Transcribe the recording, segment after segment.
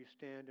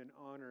stand in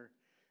honor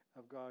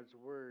of God's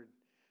Word,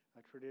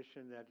 a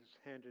tradition that is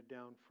handed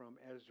down from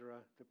Ezra,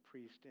 the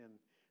priest, in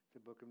the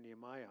book of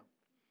Nehemiah.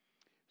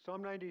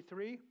 Psalm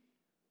 93,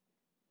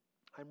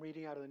 I'm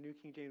reading out of the New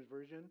King James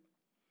Version.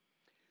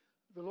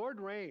 The Lord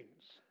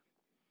reigns.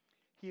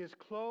 He is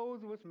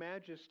clothed with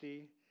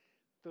majesty.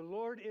 The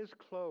Lord is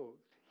clothed.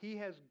 He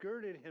has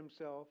girded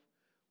himself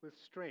with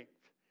strength.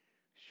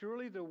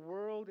 Surely the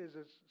world is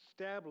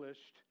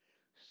established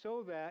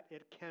so that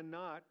it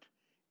cannot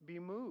be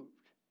moved.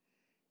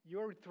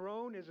 Your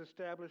throne is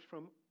established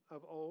from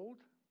of old.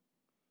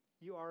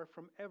 You are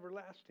from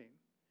everlasting.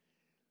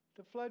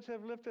 The floods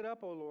have lifted up,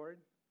 O Lord.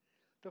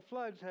 The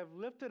floods have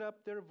lifted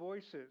up their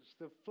voices.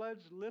 The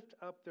floods lift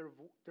up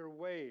their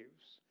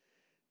waves.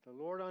 The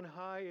Lord on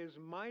high is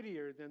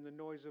mightier than the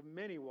noise of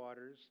many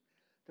waters,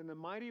 than the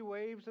mighty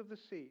waves of the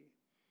sea.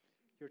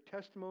 Your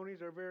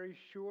testimonies are very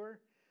sure.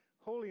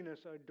 Holiness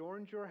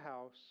adorns your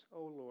house,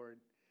 O Lord,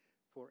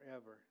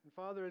 forever. And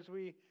Father, as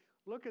we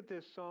look at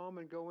this psalm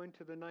and go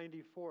into the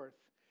 94th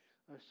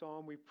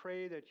psalm, we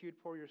pray that you'd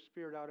pour your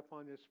Spirit out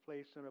upon this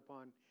place and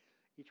upon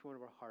each one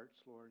of our hearts,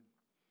 Lord.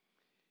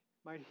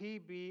 Might he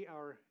be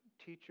our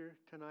teacher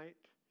tonight?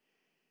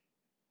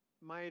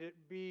 Might it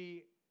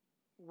be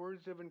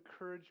words of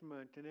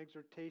encouragement and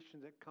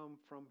exhortation that come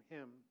from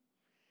him?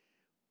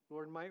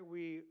 Lord, might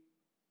we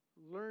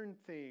learn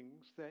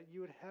things that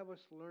you would have us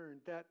learn,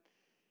 that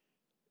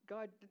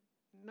God,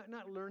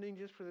 not learning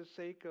just for the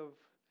sake of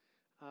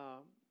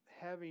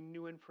having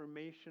new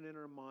information in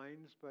our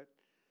minds, but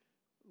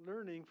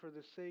learning for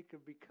the sake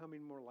of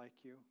becoming more like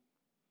you,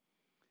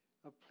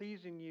 of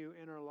pleasing you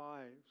in our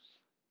lives,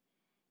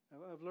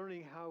 of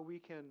learning how we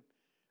can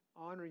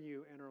honor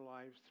you in our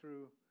lives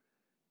through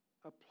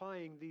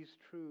applying these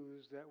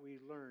truths that we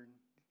learn,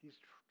 these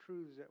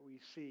truths that we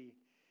see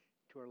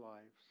to our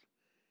lives.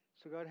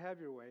 So God,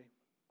 have your way.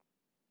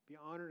 Be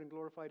honored and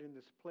glorified in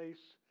this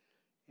place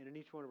and in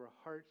each one of our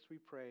hearts, we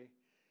pray,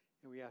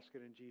 and we ask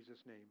it in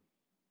Jesus' name.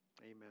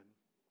 Amen.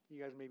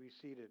 You guys may be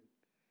seated.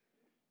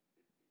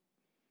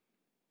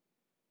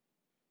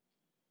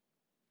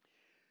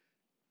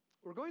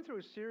 We're going through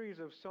a series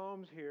of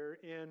Psalms here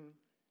in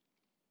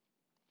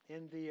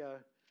the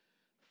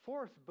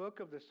fourth book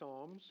of the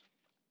Psalms.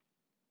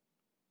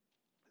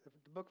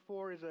 Book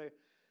 4 is a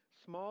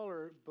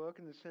smaller book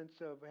in the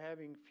sense of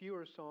having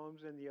fewer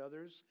Psalms than the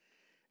others.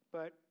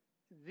 But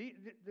the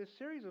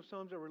series of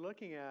Psalms that we're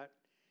looking at,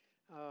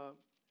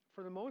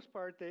 for the most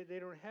part, they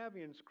don't have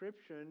the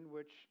inscription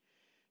which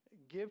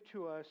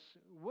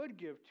would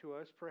give to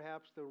us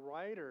perhaps the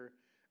writer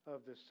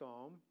of the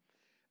Psalm.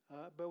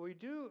 But we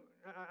do,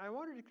 I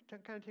wanted to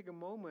kind of take a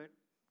moment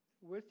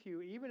with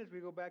you, even as we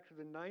go back to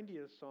the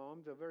 90th Psalm,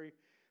 the very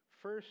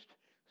first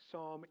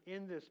Psalm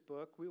in this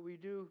book. We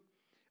do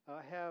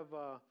have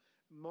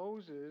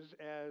Moses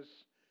as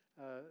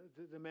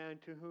the man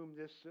to whom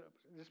this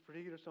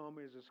particular Psalm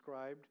is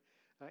ascribed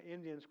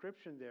in the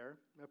inscription there,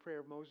 a prayer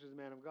of Moses,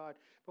 the man of God.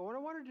 But what I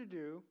wanted to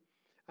do,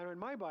 in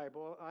my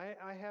Bible,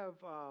 I have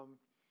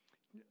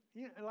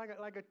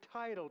like a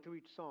title to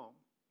each Psalm.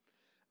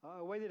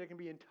 A way that it can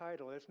be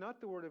entitled. It's not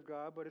the Word of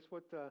God, but it's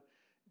what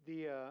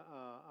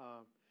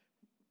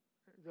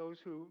those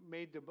who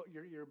made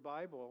your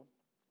Bible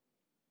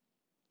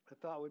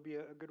thought would be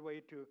a good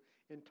way to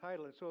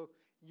entitle it. So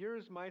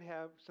yours might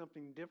have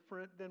something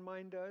different than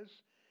mine does.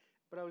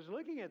 But I was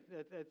looking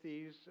at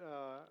these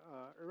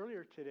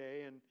earlier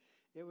today, and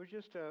it was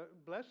just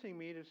blessing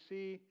me to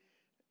see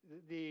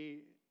the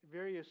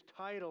various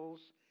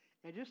titles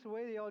and just the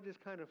way they all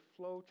just kind of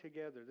flow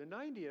together. The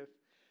 90th,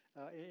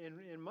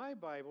 in my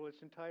Bible,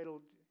 it's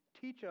entitled,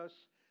 Teach Us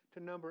to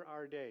Number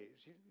Our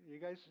Days. You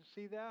guys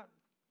see that?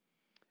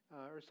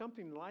 Or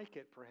something like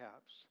it,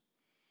 perhaps.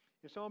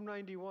 In Psalm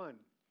 91,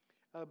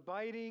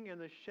 Abiding in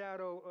the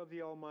Shadow of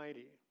the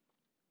Almighty.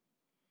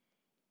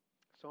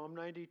 Psalm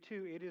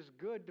 92, It is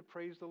good to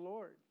praise the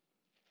Lord.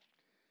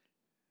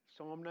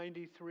 Psalm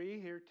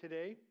 93, here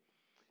today,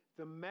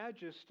 The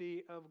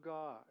Majesty of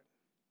God.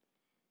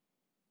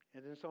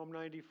 And then Psalm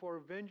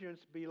 94,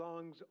 Vengeance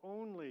belongs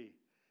only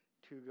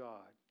to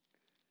God.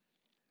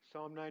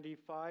 Psalm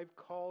 95,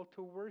 Call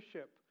to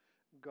worship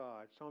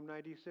God. Psalm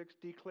 96,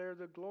 Declare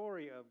the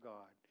glory of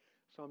God.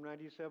 Psalm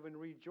 97,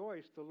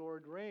 Rejoice, the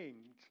Lord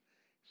reigns.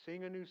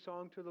 Sing a new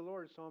song to the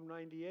Lord. Psalm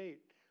 98.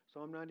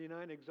 Psalm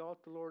 99,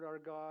 Exalt the Lord our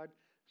God.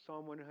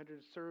 Psalm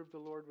 100, Serve the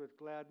Lord with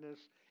gladness.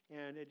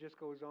 And it just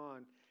goes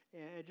on.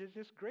 And it's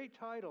just great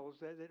titles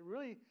that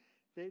really,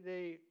 there's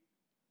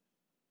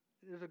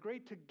a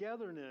great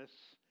togetherness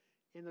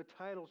in the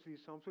titles of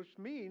these Psalms, which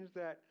means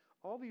that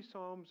all these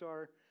Psalms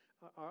are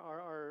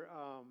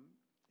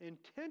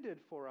intended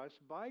for us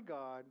by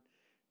God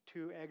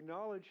to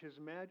acknowledge His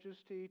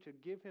majesty, to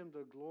give Him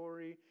the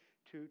glory,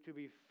 to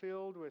be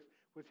filled with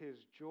His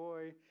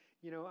joy.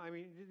 You know, I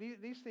mean,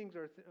 these things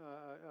are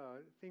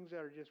things that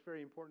are just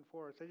very important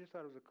for us. I just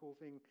thought it was a cool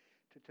thing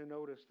to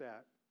notice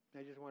that.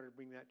 I just wanted to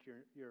bring that to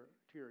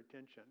your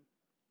attention.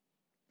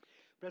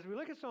 But as we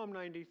look at Psalm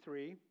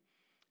 93,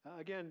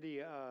 again,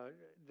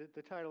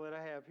 the title that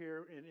I have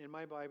here in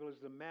my Bible is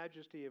The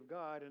Majesty of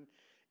God. And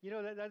You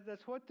know,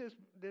 that's what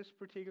this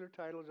particular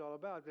title is all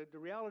about, the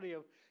reality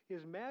of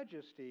His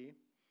majesty,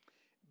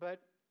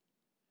 but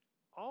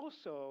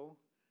also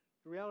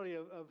the reality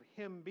of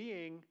Him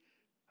being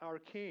our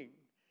King.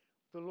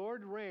 The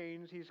Lord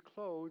reigns, He's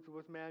clothed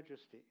with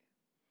majesty.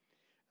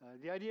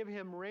 The idea of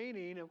Him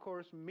reigning, of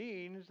course,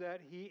 means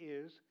that He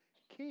is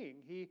King.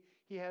 He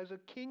has a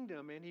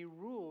kingdom, and He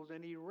rules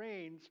and He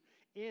reigns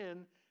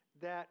in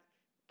that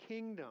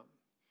kingdom.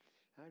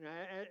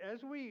 And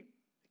as we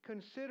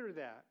consider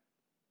that,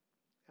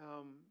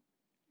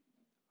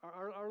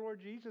 our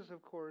Lord Jesus,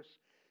 of course,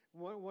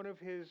 one of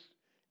His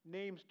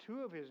names,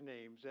 two of His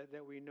names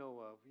that we know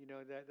of,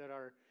 that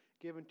are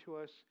given to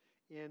us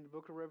in the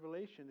book of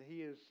Revelation.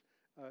 He is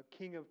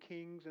King of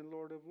kings and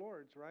Lord of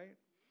lords, right?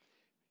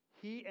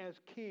 He as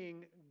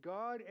King,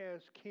 God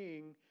as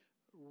King,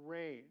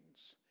 reigns.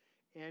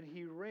 And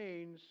He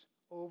reigns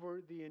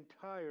over the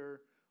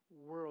entire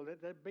world.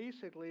 That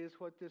basically is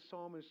what this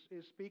psalm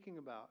is speaking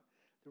about.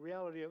 The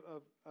reality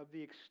of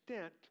the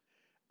extent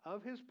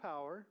of His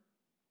power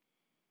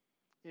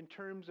in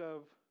terms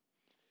of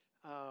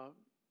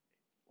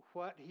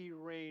what He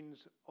reigns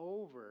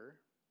over,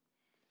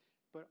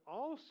 but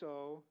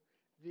also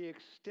the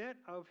extent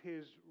of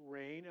His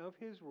reign, of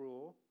His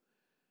rule,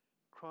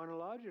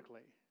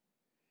 chronologically.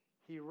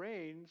 He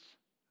reigns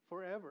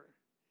forever.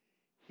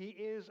 He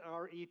is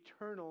our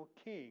eternal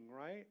King,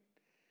 right?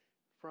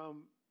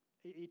 From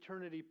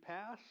eternity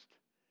past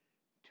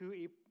to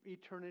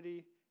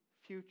eternity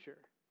future.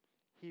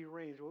 He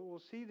reigns.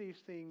 We'll see these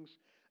things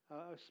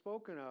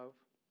spoken of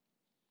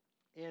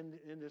in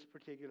this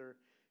particular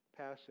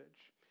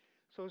passage.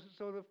 So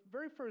the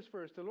very first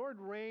verse, the Lord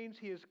reigns,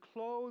 He is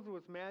clothed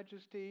with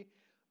majesty.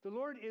 The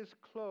Lord is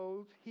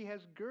clothed, He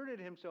has girded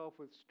Himself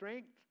with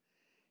strength.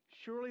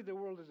 Surely the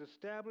world is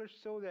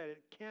established so that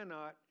it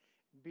cannot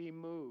be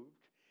moved.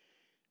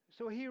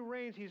 So He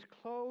reigns, He's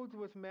clothed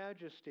with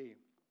majesty.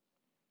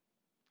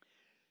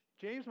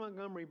 James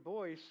Montgomery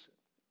Boyce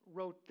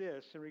wrote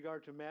this in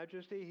regard to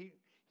majesty.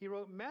 He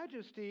wrote,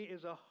 "Majesty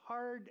is a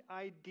hard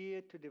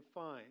idea to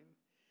define,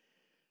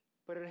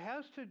 but it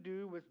has to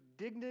do with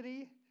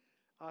dignity,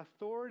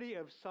 authority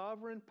of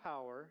sovereign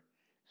power,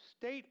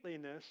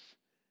 stateliness,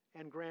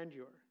 and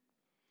grandeur.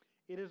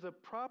 It is a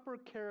proper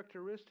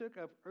characteristic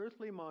of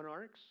earthly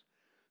monarchs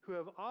who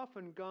have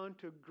often gone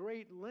to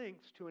great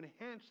lengths to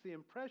enhance the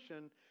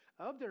impression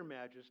of their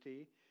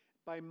majesty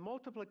by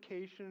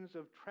multiplications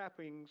of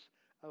trappings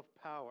of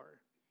power.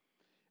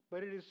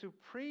 But it is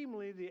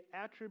supremely the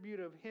attribute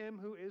of Him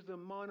who is the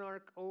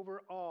monarch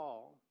over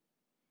all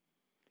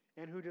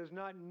and who does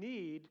not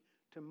need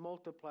to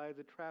multiply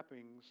the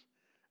trappings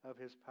of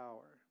His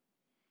power,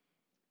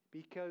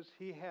 because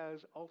He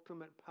has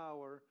ultimate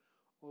power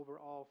over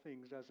all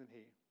things, doesn't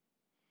He?"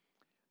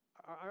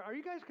 Are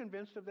you guys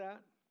convinced of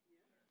that? Yeah.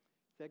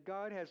 That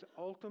God has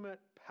ultimate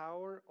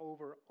power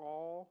over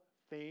all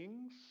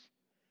things,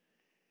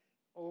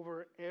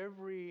 over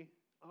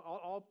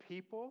all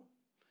people?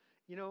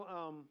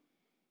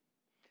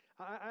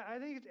 I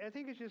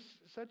think it's just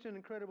such an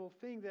incredible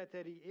thing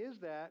that He is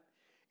that,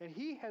 and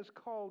He has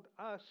called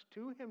us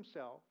to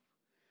Himself.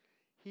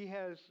 He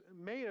has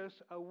made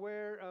us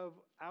aware of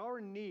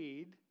our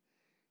need.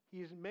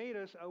 He's made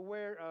us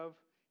aware of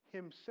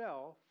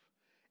Himself,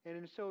 and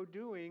in so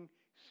doing,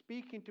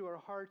 speaking to our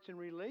hearts in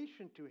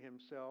relation to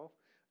Himself,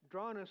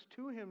 drawn us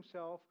to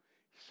Himself,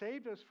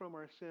 saved us from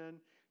our sin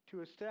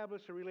to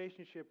establish a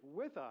relationship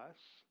with us.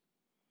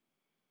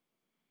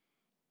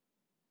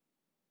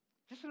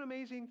 Just an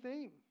amazing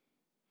thing.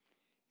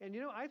 And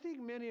I think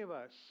many of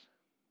us,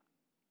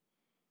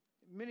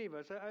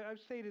 I've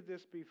stated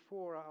this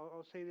before,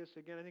 I'll say this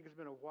again. I think it's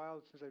been a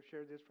while since I've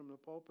shared this from the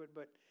pulpit,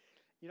 but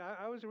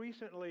I was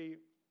recently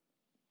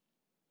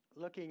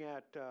looking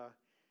at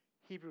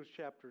Hebrews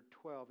chapter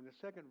 12. In the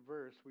second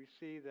verse, we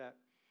see that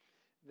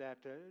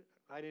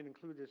I didn't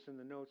include this in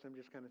the notes. I'm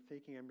just kind of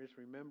thinking, I'm just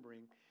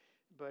remembering.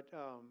 But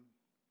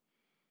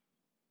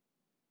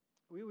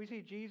we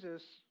see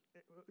Jesus,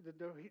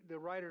 the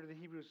writer of the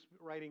Hebrews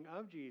writing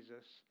of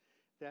Jesus,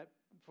 that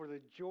for the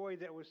joy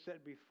that was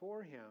set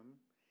before Him,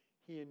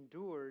 He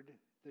endured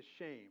the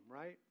shame,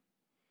 right?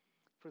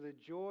 For the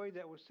joy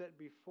that was set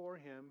before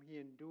Him, He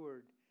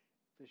endured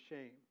the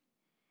shame.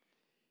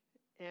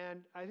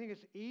 And I think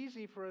it's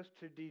easy for us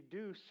to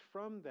deduce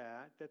from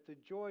that the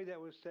joy that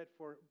was set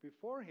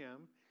before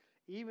Him,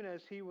 even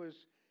as He was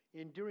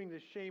enduring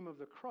the shame of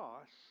the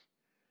cross,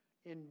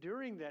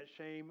 enduring that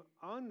shame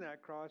on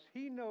that cross,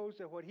 He knows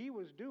that what He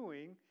was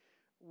doing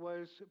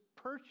was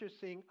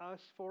purchasing us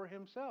for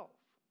Himself,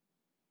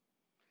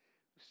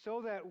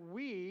 so that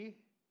we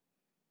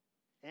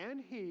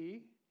and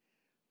He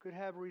could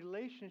have a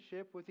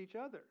relationship with each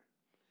other.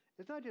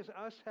 It's not just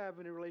us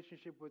having a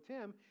relationship with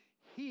Him,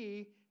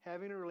 He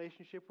having a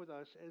relationship with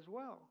us as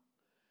well.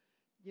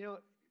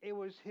 It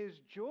was His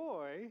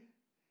joy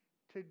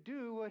to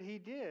do what He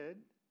did,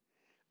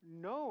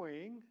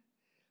 knowing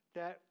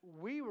that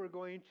we were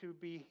going to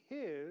be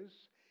His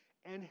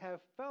and have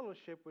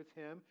fellowship with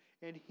Him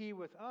and He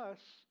with us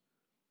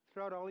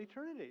throughout all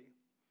eternity.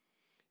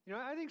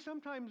 I think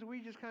sometimes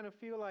we just kind of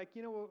feel like,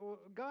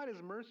 God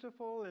is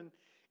merciful and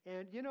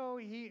I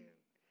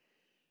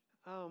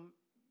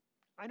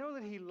know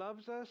that He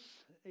loves us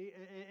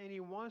and He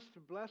wants to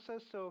bless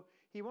us, so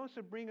He wants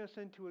to bring us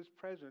into His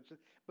presence.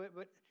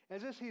 But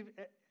as if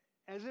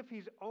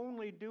He's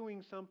only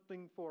doing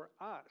something for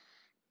us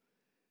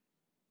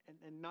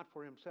and not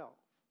for Himself.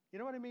 You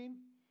know what I mean?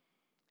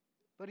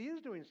 But He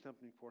is doing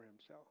something for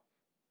Himself.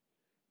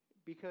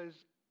 Because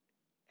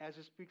as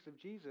it speaks of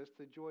Jesus,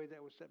 the joy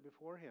that was set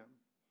before Him,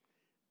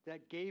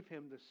 that gave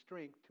Him the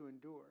strength to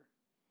endure.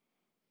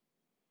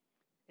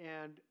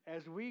 And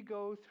as we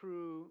go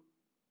through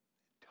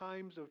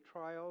times of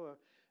trial,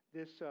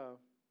 this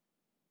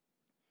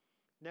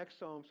next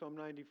Psalm, Psalm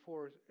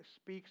 94,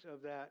 speaks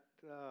of that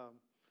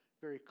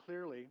very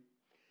clearly.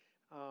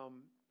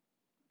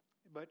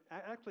 But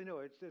actually, no,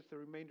 it's the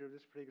remainder of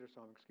this particular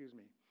psalm, excuse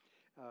me.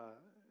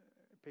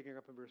 Picking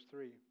up in verse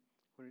 3.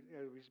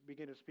 As we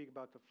begin to speak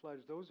about the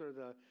floods, those are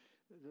the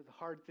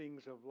hard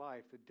things of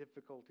life, the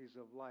difficulties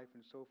of life,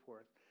 and so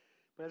forth.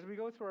 But as we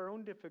go through our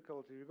own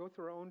difficulties, we go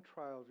through our own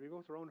trials, we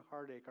go through our own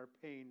heartache, our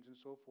pains, and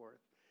so forth,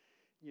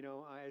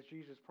 as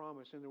Jesus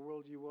promised, in the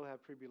world you will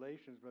have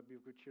tribulations, but be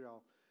of good cheer,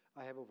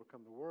 I have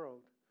overcome the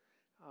world.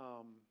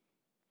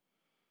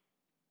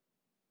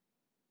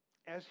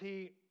 As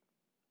we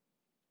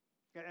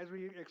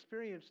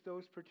experience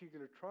those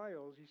particular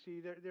trials, you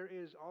see, there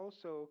is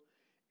also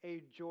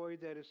a joy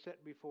that is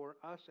set before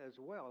us as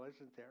well,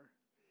 isn't there?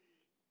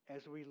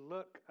 As we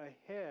look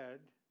ahead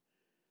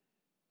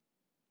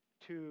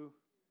to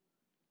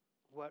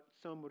what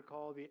some would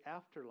call the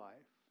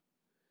afterlife.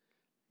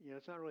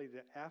 It's not really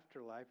the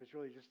afterlife, it's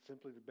really just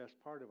simply the best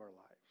part of our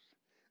lives.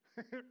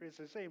 It's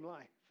the same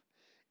life.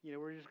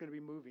 We're just going to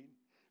be moving.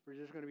 We're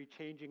just going to be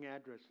changing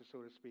addresses, so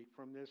to speak,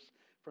 from this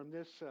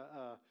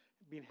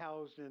being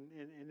housed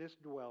in this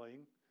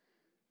dwelling,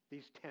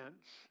 these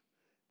tents,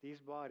 these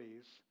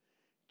bodies,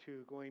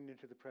 to going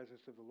into the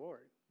presence of the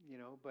Lord.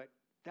 But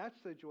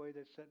that's the joy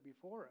that's set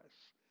before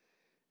us.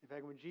 In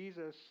fact, when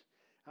Jesus,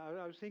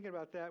 I was thinking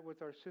about that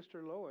with our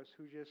sister Lois,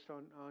 who just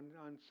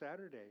on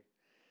Saturday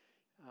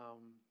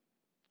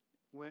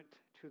went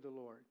to the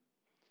Lord.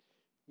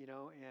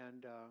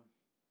 And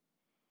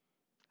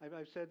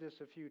I've said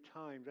this a few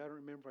times. I don't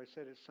remember if I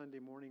said it Sunday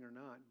morning or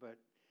not, but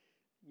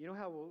you know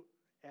how we'll,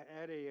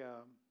 at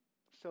a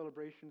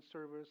celebration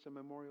service, a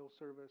memorial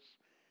service,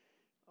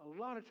 a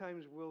lot of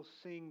times we'll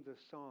sing the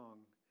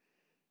song,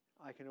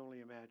 I Can Only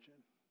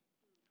Imagine,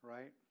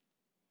 right?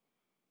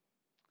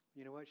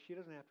 You know what? She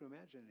doesn't have to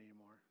imagine it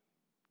anymore.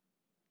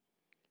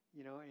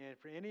 And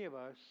for any of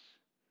us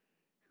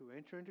who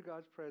enter into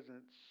God's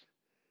presence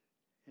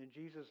and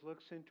Jesus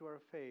looks into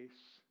our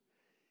face,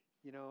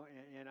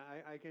 and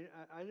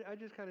I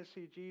just kind of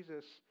see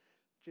Jesus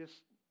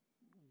just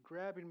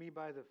grabbing me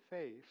by the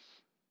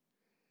face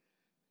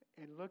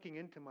and looking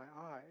into my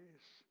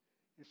eyes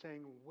and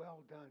saying,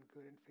 well done,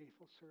 good and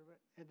faithful servant.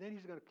 And then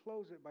He's going to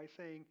close it by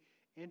saying,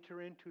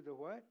 enter into the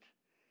what?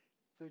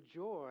 The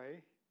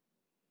joy.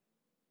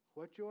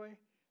 What joy?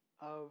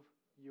 Of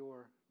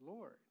your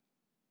Lord.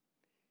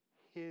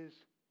 His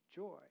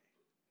joy.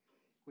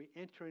 We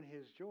enter in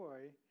His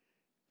joy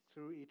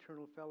through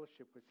eternal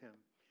fellowship with Him.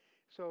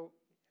 So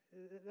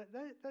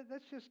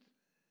that's just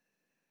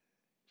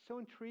so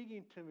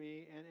intriguing to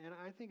me, and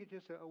I think it's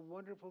just a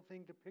wonderful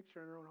thing to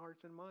picture in our own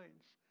hearts and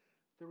minds,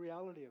 the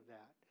reality of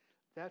that.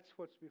 That's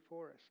what's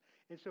before us.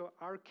 And so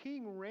our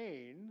King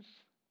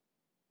reigns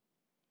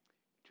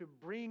to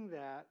bring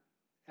that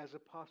as a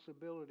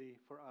possibility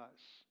for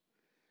us.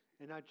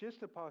 And not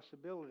just a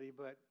possibility,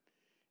 but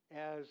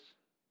as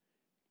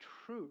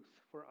truth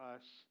for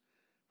us,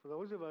 for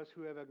those of us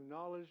who have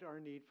acknowledged our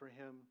need for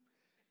Him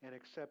and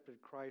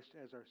accepted Christ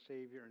as our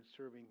Savior and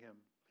serving Him,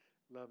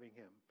 loving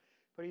Him.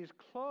 But He's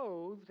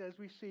clothed, as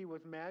we see,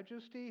 with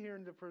majesty here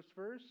in the first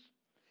verse.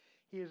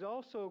 He is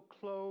also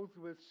clothed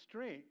with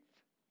strength.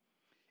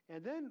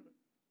 And then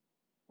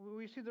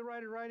we see the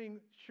writer writing,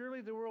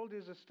 surely the world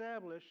is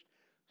established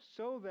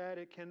so that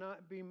it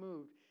cannot be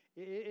moved.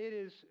 It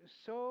is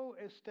so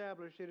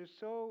established, it is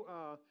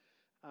so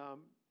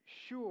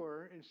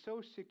sure and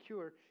so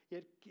secure,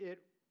 it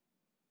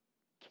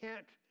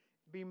can't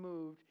be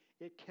moved,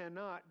 it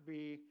cannot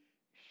be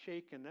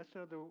shaken. That's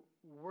another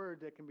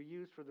word that can be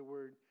used for the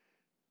word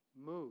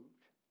moved.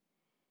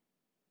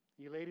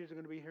 You ladies are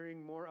going to be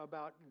hearing more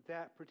about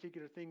that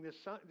particular thing this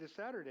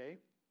Saturday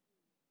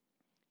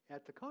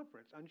at the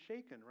conference,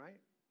 Unshaken, right?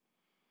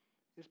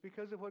 It's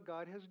because of what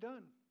God has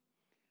done.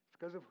 It's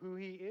because of who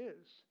He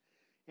is.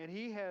 And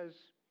He has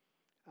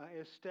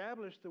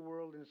established the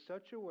world in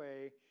such a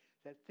way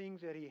that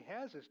things that He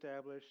has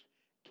established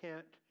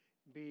can't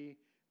be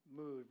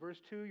moved. Verse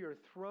 2, your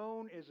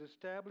throne is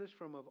established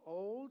from of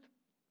old.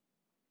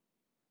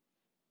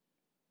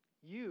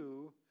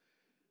 You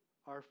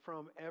are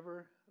from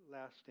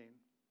everlasting.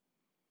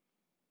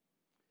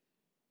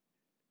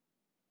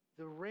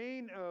 The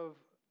reign of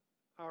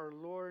our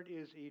Lord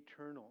is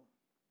eternal.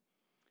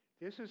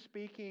 This is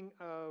speaking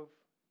of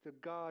the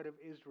God of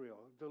Israel,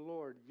 the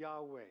Lord,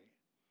 Yahweh.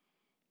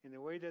 In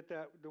the way that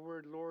the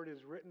word Lord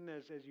is written,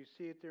 as you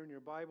see it there in your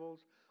Bibles,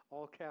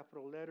 all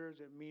capital letters,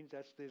 it means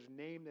that's his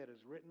name that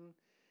is written.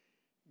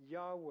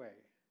 Yahweh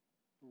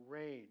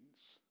reigns.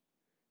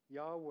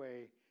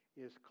 Yahweh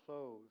is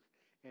clothed.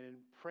 And in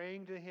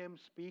praying to him,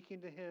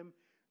 speaking to him,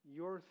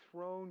 your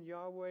throne,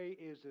 Yahweh,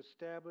 is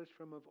established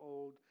from of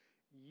old.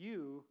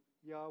 You,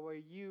 Yahweh,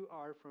 you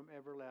are from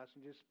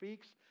everlasting. It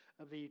speaks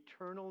of the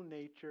eternal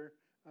nature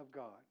of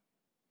God.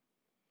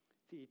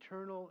 The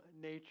eternal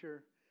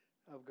nature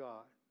of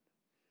God.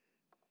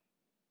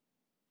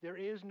 There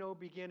is no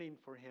beginning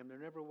for him. There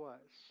never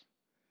was.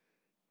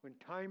 When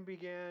time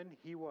began,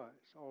 he was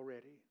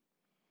already.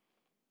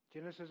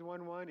 Genesis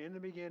 1:1, in the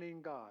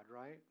beginning, God,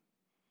 right?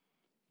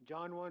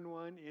 John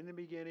 1:1, in the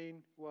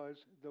beginning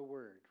was the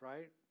Word,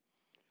 right?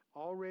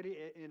 Already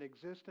in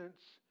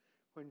existence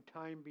when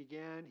time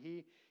began.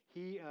 He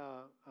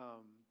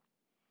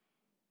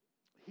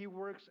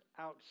works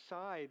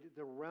outside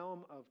the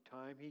realm of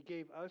time. He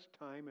gave us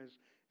time as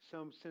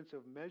some sense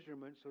of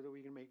measurement so that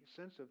we can make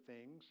sense of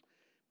things.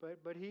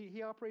 But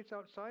he operates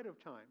outside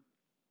of time.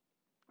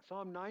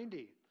 Psalm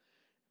 90,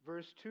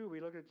 verse 2, we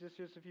looked at this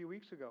just a few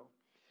weeks ago.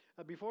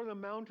 Before the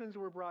mountains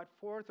were brought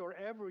forth, or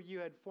ever you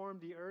had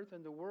formed the earth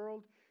and the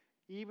world,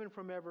 even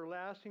from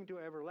everlasting to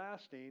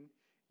everlasting,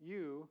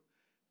 you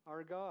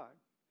are God.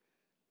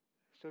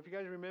 So if you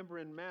guys remember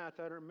in math,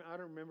 I don't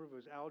remember if it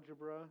was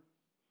algebra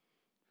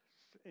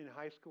in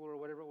high school or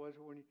whatever it was,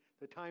 when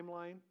the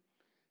timeline,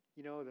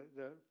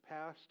 the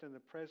past and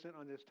the present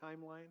on this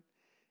timeline.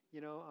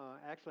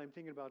 Actually, I'm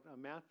thinking about a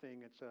math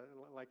thing. It's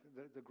like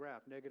the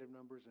graph, negative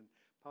numbers and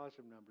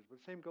positive numbers. But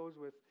the same goes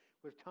with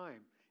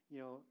time.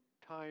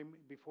 Time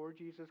before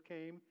Jesus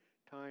came,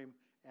 time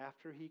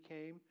after he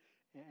came,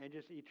 and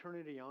just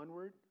eternity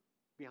onward,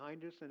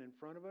 behind us and in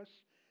front of us.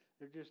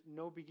 There's just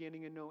no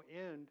beginning and no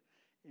end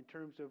in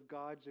terms of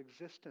God's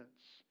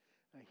existence.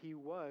 He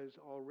was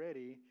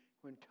already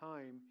when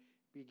time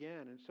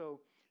began. And so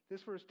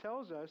this verse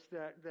tells us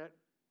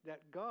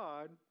that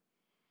God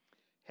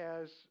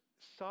has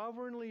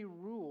sovereignly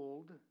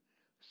ruled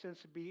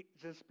since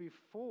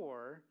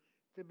before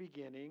the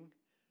beginning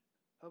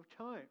of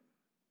time.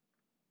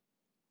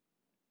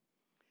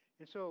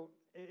 And so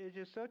it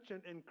is such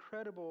an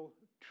incredible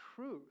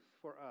truth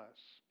for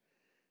us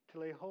to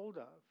lay hold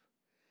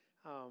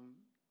of.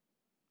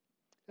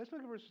 Let's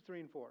look at verses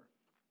 3 and 4.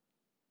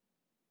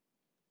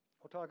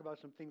 We'll talk about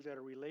some things that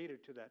are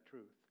related to that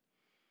truth.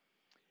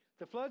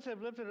 The floods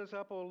have lifted us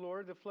up, O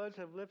Lord. The floods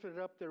have lifted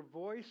up their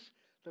voice.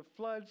 The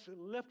floods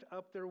lift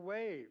up their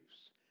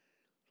waves.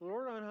 The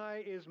Lord on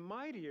high is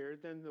mightier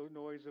than the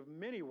noise of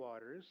many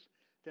waters,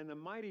 than the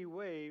mighty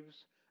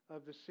waves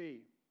of the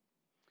sea.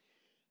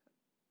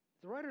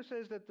 The writer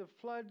says that the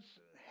floods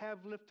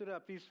have lifted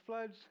up. These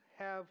floods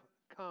have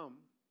come.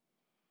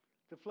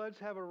 The floods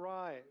have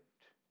arrived.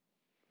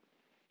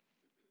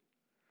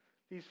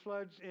 These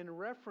floods in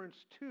reference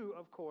to,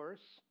 of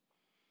course,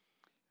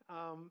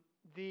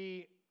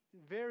 the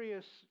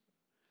various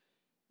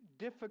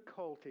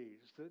difficulties,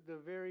 the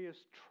various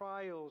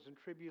trials and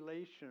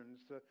tribulations,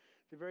 the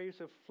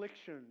various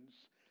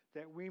afflictions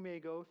that we may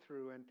go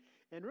through.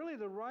 And really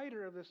the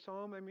writer of the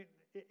psalm,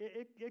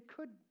 it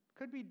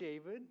could be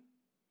David,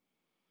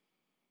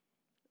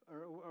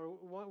 or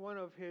one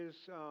of his,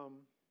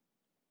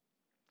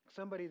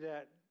 somebody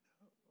that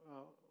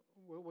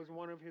was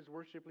one of his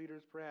worship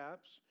leaders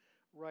perhaps,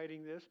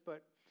 writing this.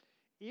 But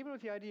even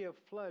with the idea of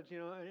floods,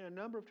 a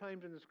number of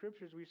times in the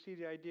scriptures we see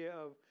the idea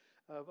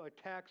of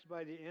attacks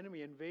by the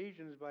enemy,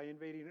 invasions by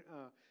invading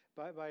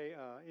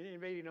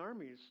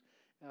armies,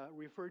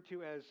 referred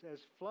to as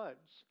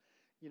floods.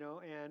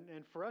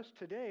 And for us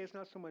today, it's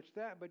not so much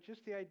that, but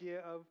just the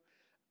idea of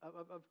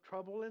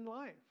trouble in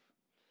life.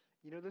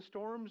 The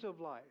storms of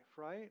life,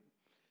 right?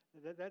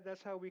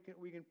 That's how we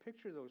can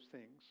picture those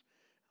things.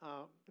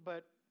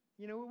 But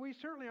we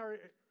certainly are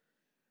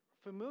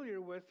familiar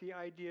with the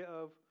idea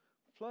of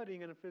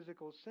flooding in a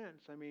physical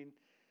sense.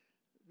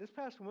 This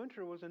past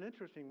winter was an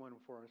interesting one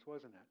for us,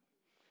 wasn't it?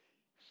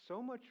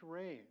 So much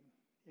rain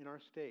in our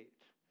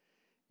state,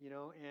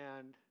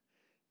 and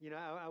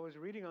I was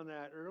reading on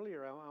that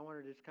earlier. I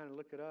wanted to just kind of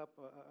look it up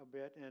a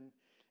bit, and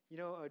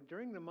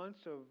during the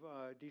months of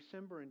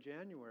December and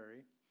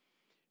January,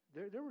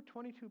 there were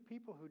 22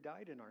 people who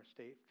died in our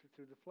state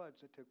through the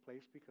floods that took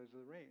place because of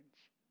the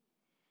rains.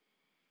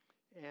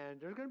 And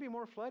there's going to be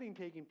more flooding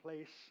taking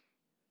place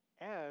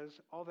as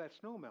all that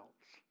snow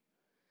melts.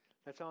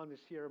 That's on the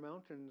Sierra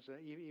Mountains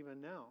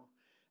even now.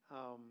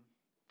 I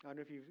don't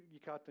know if you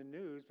caught the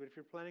news, but if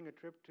you're planning a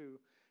trip to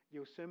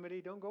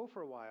Yosemite, don't go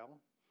for a while.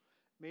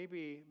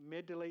 Maybe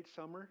mid to late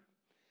summer,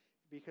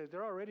 because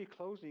they're already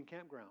closing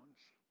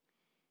campgrounds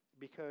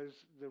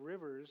because the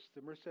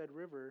Merced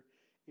River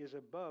is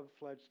above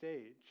flood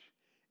stage,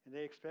 and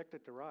they expect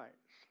it to rise.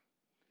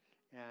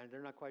 And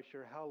they're not quite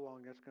sure how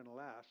long that's going to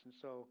last. And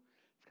so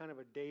it's kind of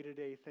a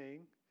day-to-day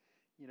thing,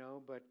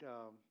 but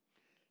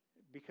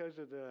because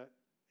of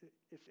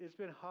it's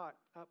been hot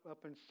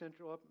up in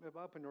central,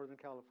 up in Northern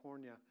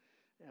California,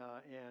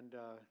 and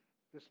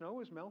the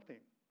snow is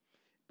melting,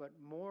 but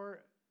more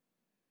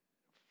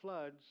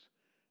floods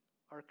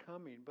are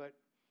coming. But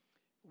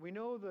we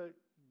know the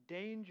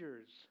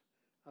dangers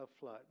of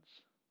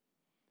floods.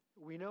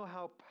 We know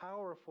how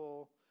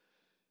powerful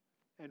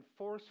and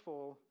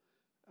forceful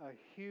a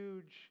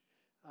huge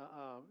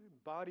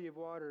body of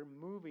water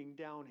moving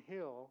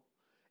downhill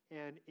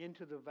and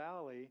into the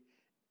valley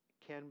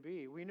can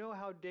be. We know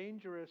how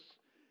dangerous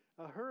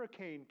a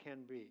hurricane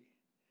can be,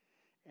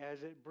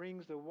 as it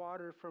brings the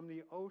water from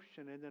the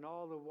ocean and then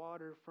all the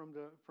water from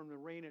the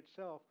rain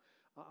itself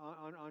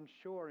on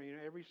shore.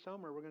 Every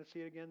summer, we're going to see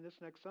it again this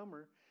next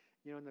summer,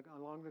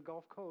 along the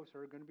Gulf Coast,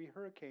 there are going to be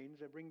hurricanes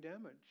that bring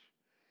damage.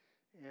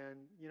 And,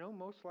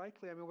 most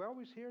likely, we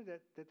always hear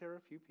that there are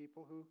a few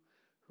people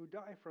who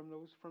die from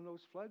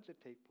those floods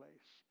that take place.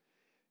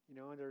 And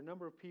there are a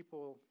number of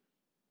people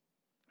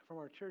from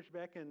our church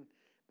back in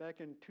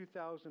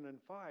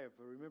 2005.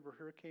 Remember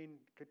Hurricane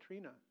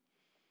Katrina?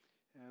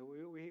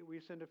 We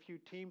sent a few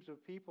teams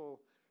of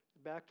people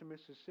back to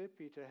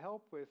Mississippi to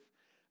help with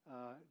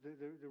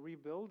the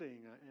rebuilding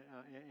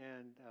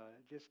and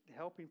just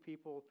helping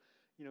people,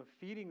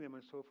 feeding them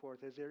and so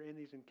forth as they're in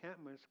these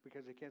encampments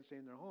because they can't stay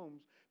in their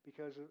homes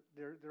because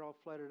they're all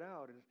flooded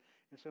out.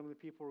 And some of the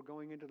people were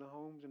going into the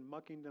homes and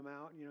mucking them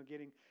out,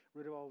 getting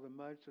rid of all the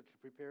mud so to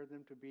prepare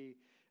them to be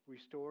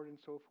restored and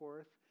so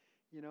forth.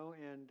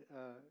 And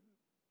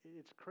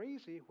it's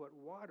crazy what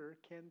water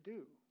can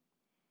do.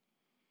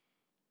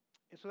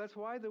 And so that's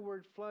why the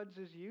word floods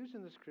is used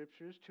in the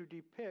scriptures to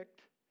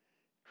depict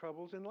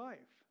troubles in life.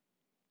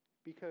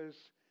 Because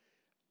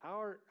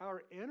our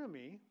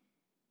enemy,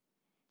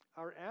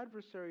 our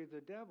adversary,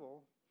 the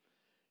devil,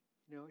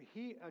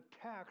 he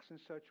attacks in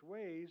such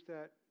ways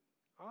that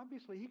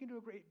obviously he can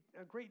do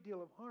a great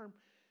deal of harm.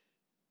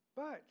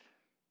 But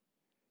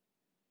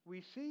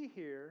we see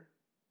here,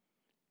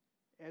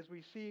 as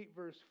we see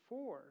verse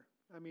 4,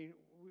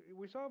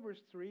 we saw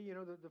verse 3,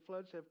 the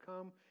floods have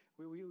come.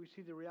 We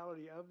see the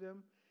reality of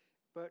them.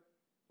 But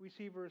we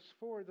see verse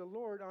 4, the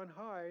Lord on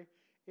high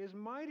is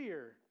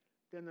mightier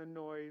than the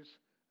noise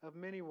of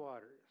many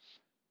waters.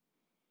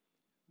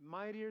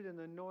 Mightier than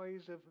the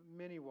noise of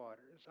many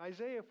waters.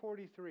 Isaiah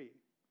 43,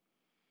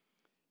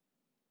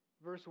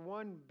 verse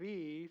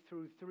 1b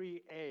through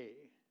 3a.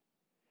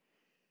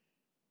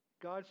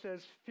 God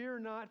says, "Fear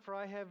not, for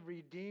I have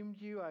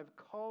redeemed you. I've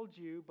called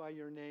you by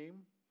your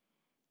name.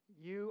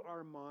 You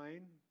are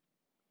mine."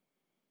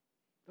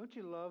 Don't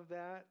you love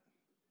that?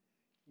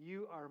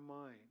 You are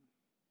mine.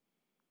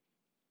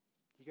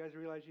 You guys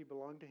realize you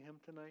belong to Him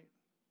tonight?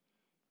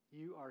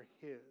 You are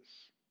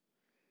His.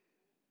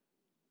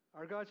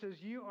 Our God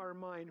says, "You are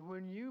mine.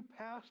 When you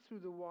pass through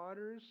the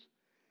waters,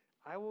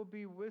 I will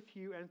be with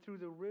you, and through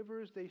the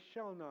rivers they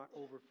shall not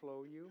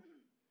overflow you.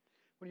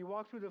 When you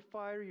walk through the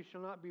fire, you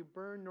shall not be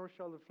burned, nor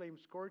shall the flame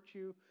scorch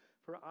you.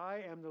 For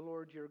I am the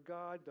Lord your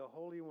God, the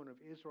Holy One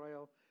of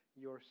Israel,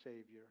 your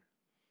Savior."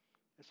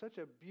 It's such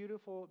a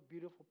beautiful,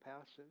 beautiful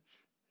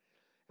passage.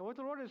 And what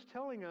the Lord is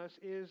telling us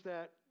is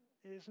that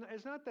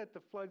it's not that the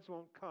floods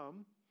won't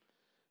come.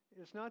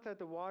 It's not that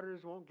the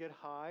waters won't get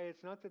high.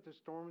 It's not that the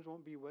storms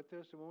won't be with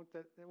us.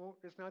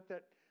 It's not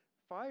that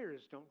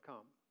fires don't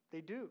come.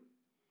 They do.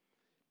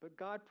 But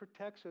God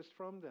protects us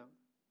from them.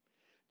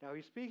 Now,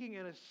 He's speaking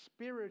in a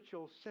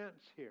spiritual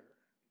sense here.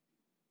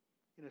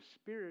 In a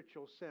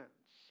spiritual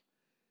sense.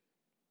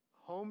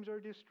 Homes are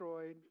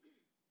destroyed.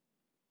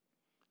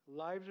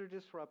 Lives are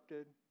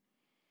disrupted.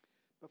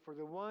 But for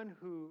the one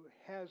who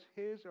has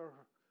his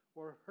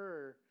or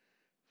her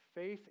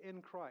faith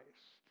in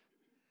Christ,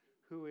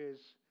 who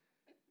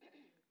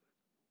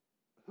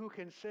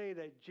can say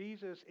that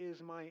Jesus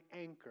is my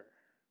anchor,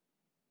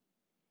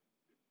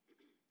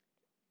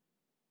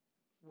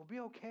 will be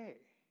okay.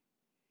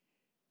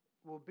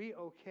 Will be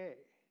okay.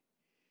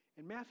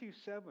 In Matthew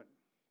 7,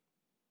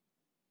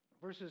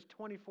 verses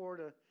 24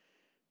 to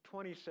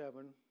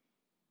 27,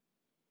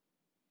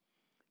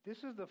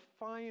 these are the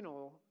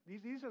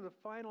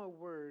final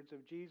words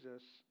of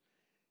Jesus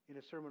in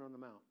His Sermon on the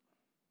Mount.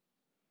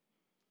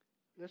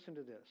 Listen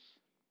to this.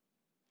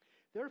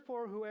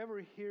 "Therefore, whoever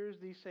hears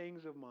these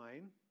sayings of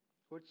mine,"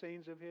 what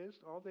sayings of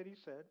His? All that He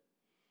said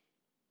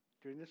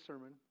during this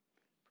sermon,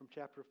 from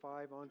chapter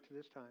 5 on to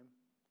this time,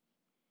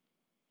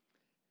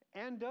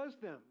 "and does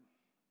them,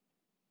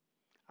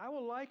 I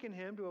will liken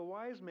him to a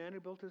wise man who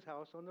built his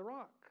house on the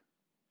rock.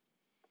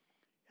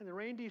 And the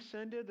rain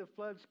descended, the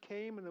floods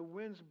came, and the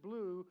winds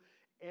blew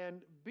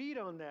and beat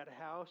on that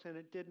house, and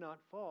it did not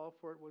fall,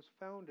 for it was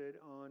founded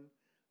on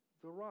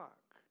the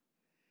rock.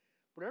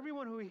 But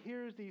everyone who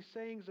hears these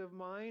sayings of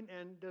mine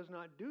and does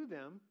not do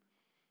them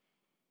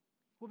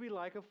will be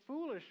like a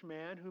foolish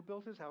man who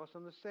built his house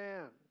on the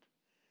sand.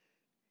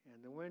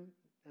 And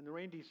the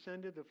rain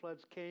descended, the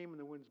floods came, and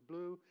the winds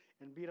blew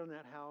and beat on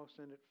that house,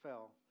 and it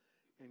fell,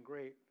 and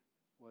great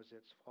was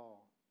its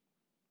fall."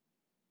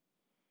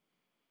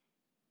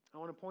 I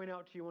want to point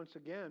out to you once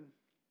again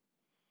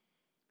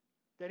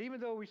that even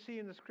though we see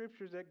in the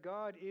Scriptures that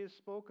God is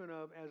spoken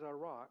of as our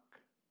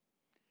rock,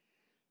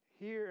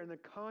 here in the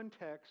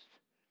context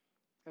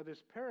of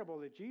this parable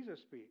that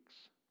Jesus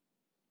speaks,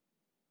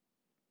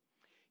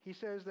 He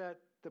says that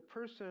the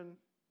person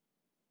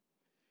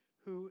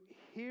who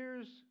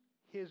hears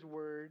his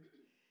word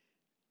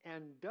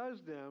and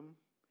does them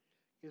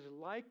is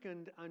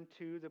likened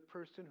unto the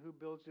person who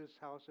builds his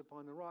house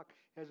upon the rock,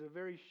 as a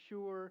very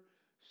sure,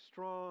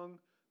 strong,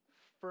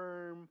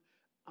 firm,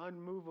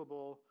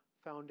 unmovable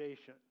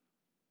foundation.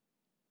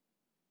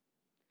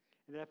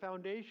 And that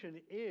foundation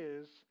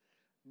is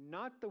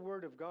not the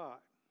Word of God.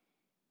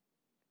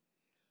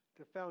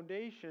 The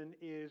foundation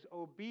is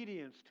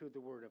obedience to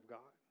the Word of God.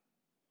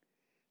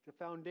 The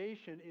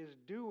foundation is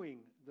doing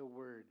the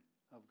Word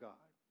of God.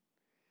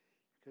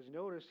 Because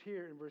notice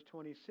here in verse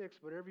 26,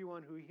 but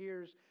everyone who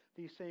hears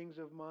these sayings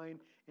of mine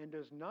and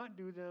does not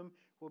do them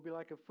will be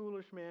like a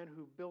foolish man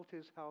who built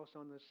his house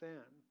on the sand.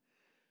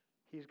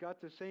 He's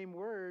got the same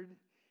word.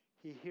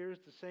 He hears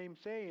the same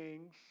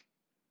sayings.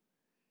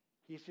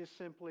 He just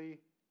simply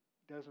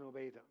doesn't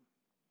obey them.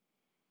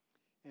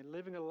 And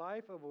living a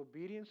life of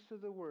obedience to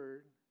the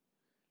word,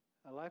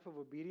 a life of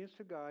obedience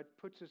to God,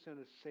 puts us in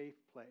a safe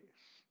place.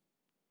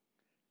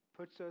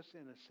 Puts us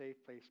in a safe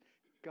place.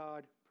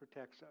 God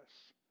protects us.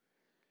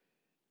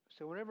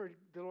 So whenever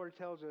the Lord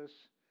tells us,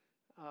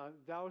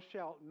 thou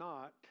shalt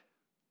not,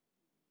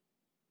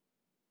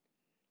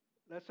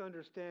 let's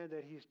understand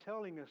that he's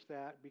telling us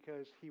that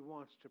because he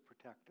wants to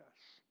protect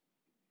us.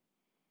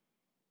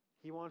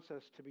 He wants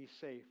us to be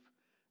safe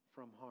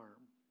from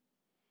harm.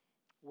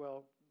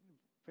 Well,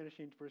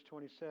 finishing verse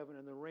 27,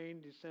 and the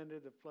rain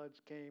descended, the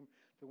floods came,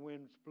 the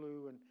winds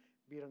blew and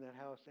beat on that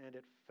house, and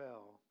it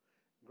fell.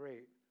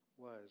 Great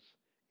was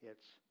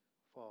its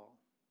fall.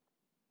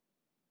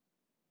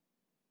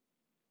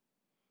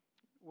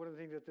 One of the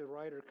things that the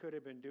writer could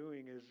have been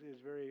doing is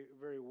very,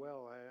 very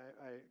well.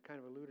 I kind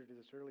of alluded to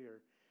this earlier.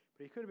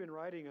 But he could have been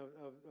writing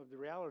of the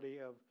reality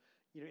of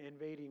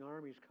invading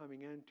armies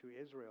coming into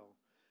Israel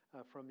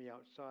from the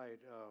outside,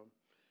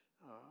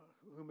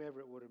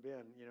 whomever it would have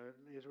been.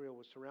 Israel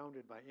was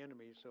surrounded by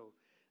enemies, so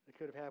it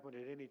could have happened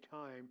at any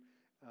time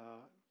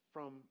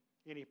from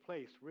any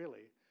place,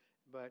 really.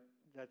 But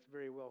that's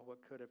very well what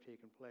could have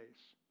taken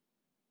place.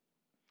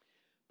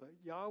 But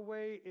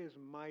Yahweh is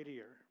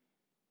mightier.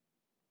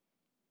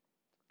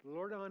 The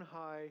Lord on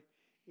high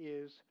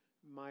is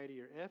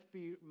mightier.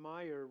 F.B.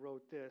 Meyer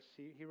wrote this.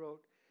 He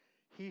wrote,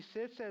 he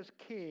sits as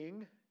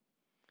king,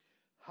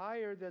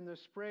 higher than the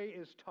spray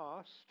is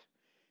tossed,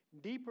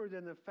 deeper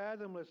than the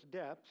fathomless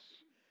depths,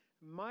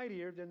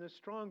 mightier than the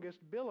strongest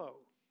billow.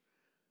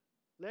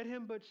 Let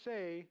him but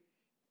say,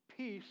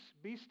 peace,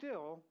 be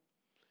still,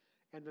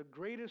 and the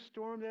greatest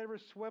storm that ever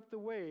swept the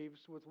waves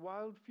with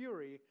wild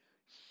fury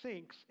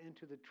sinks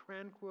into the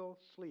tranquil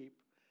sleep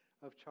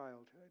of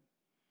childhood.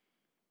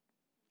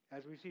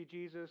 As we see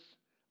Jesus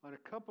on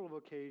a couple of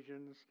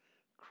occasions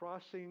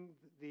crossing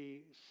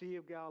the Sea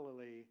of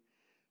Galilee,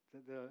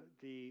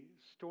 the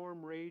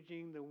storm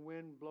raging, the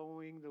wind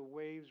blowing, the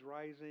waves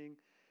rising,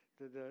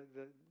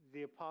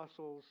 the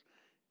apostles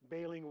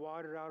bailing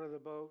water out of the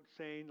boat,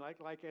 saying,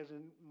 like as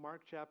in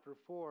Mark chapter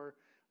 4,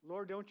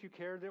 Lord, don't you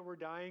care that we're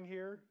dying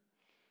here?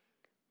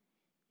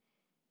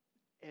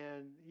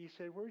 And he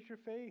said, where's your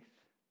faith?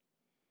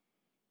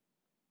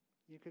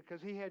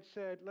 Because he had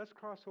said, let's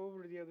cross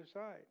over to the other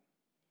side.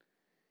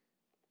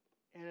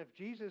 And if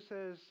Jesus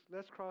says,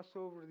 let's cross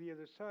over to the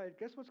other side,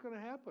 guess what's going to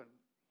happen?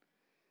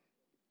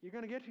 You're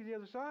going to get to the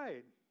other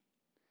side.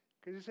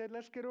 Because he said,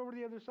 let's get over to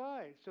the other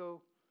side.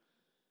 So,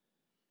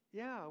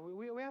 yeah,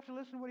 we have to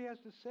listen to what he has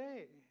to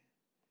say.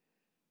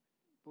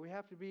 But we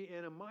have to be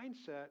in a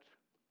mindset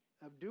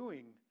of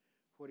doing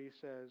what he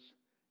says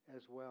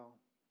as well.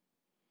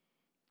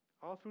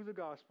 All through the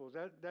Gospels,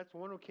 that's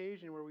one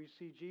occasion where we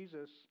see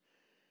Jesus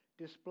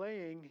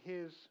displaying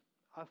his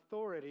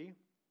authority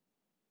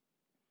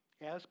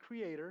as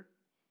creator,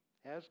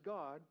 as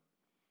God,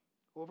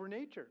 over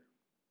nature.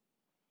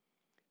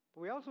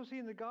 But we also see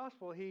in the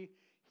gospel he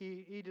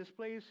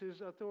displays his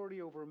authority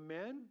over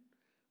men,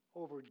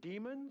 over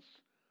demons,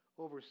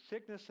 over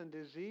sickness and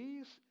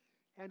disease,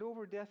 and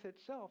over death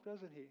itself,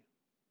 doesn't he?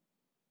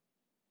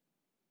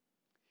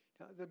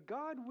 Now, the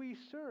God we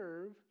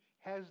serve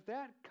has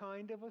that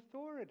kind of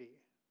authority.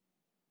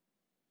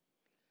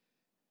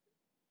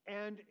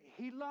 And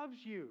he loves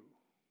you.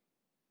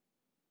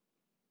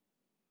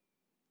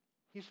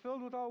 He's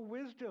filled with all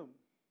wisdom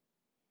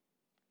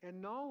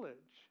and knowledge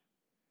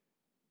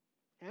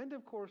and,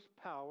 of course,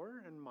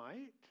 power and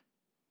might.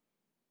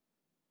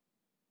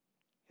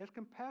 He has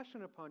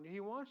compassion upon you. He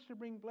wants to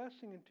bring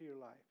blessing into your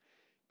life.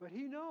 But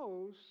he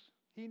knows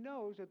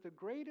that the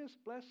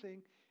greatest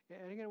blessing,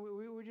 and again,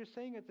 we were just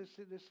saying it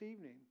this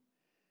evening,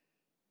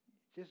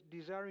 just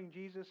desiring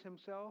Jesus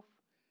himself,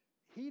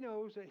 he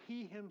knows that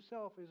he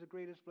himself is the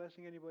greatest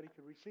blessing anybody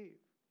could receive.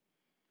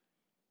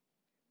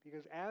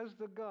 Because as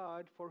the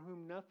God for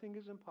whom nothing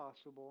is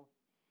impossible,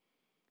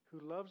 who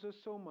loves us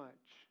so much,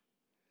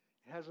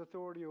 has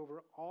authority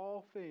over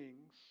all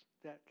things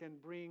that can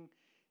bring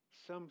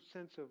some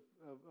sense of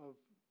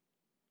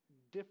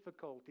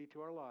difficulty to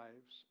our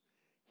lives,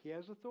 he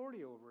has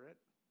authority over it.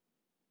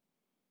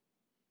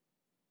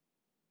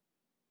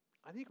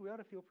 I think we ought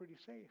to feel pretty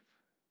safe.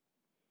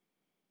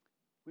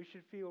 We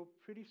should feel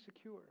pretty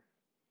secure.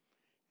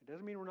 It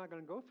doesn't mean we're not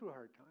going to go through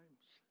hard times.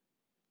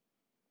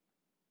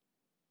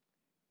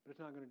 but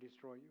it's not going to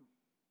destroy you.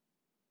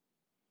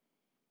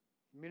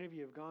 Many of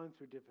you have gone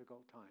through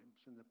difficult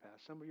times in the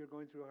past. Some of you are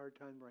going through a hard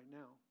time right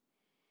now.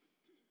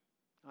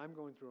 I'm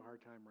going through a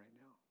hard time right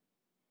now.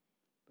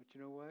 But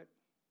you know what?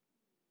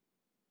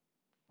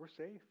 We're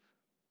safe.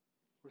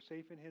 We're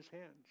safe in His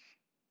hands.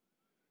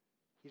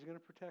 He's going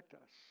to protect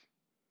us.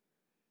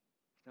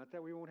 It's not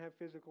that we won't have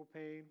physical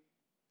pain.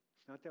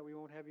 It's not that we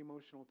won't have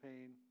emotional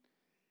pain.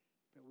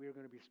 But we are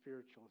going to be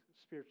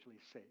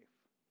spiritually safe.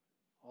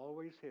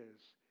 Always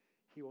His.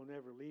 He will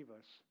never leave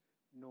us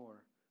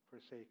nor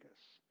forsake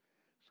us.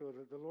 So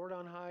the Lord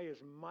on high is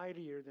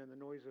mightier than the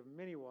noise of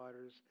many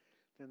waters,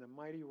 than the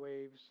mighty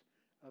waves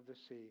of the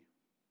sea.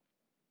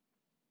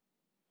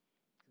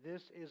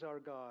 This is our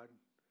God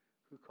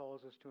who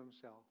calls us to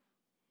Himself.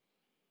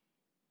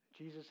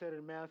 Jesus said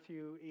in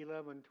Matthew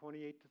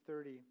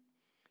 11:28-30,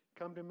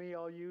 "Come to me,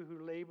 all you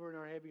who labor and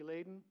are heavy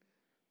laden,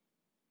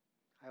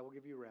 I will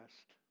give you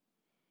rest.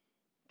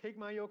 Take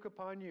my yoke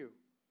upon you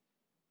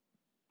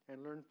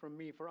and learn from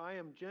me, for I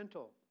am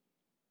gentle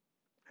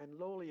and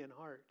lowly in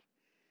heart,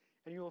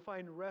 and you will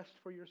find rest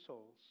for your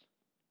souls.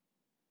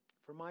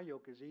 For my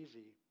yoke is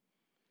easy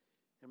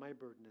and my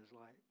burden is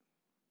light."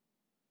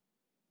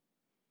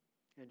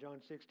 And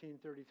John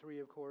 16:33,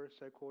 of course,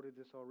 I quoted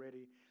this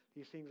already.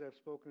 "These things I've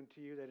spoken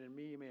to you, that in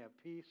me you may have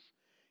peace.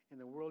 In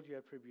the world you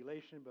have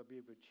tribulation, but be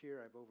of good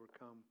cheer. I've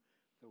overcome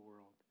the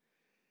world."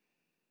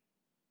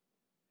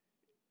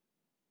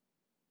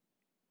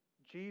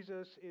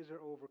 Jesus is our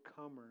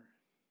overcomer.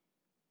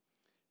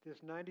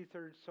 This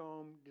 93rd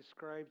Psalm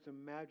describes the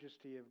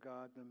majesty of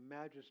God, the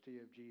majesty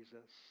of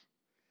Jesus.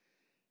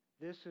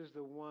 This is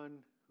the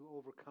one who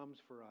overcomes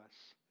for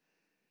us.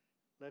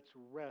 Let's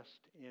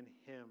rest in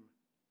Him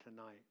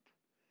tonight.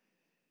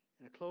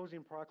 In a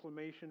closing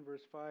proclamation,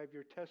 verse 5,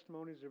 "Your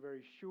testimonies are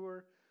very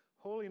sure.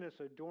 Holiness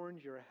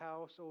adorns your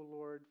house, O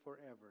Lord,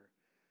 forever.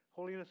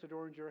 Holiness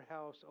adorns your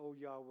house, O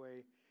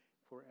Yahweh,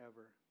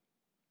 forever."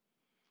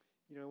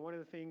 You know, one of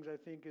the things I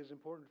think is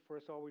important for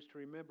us always to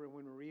remember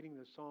when we're reading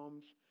the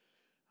Psalms,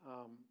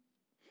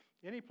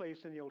 any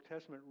place in the Old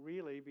Testament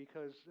really,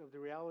 because of the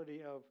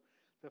reality of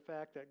the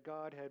fact that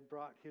God had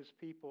brought His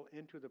people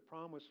into the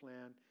Promised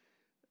Land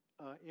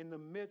in the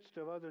midst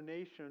of other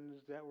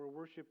nations that were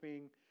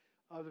worshiping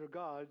other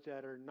gods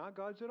that are not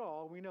gods at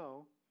all, we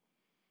know,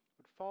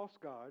 but false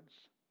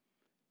gods.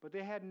 But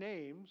they had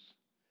names,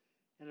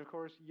 and of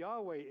course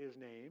Yahweh is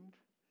named.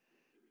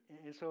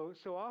 And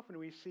so often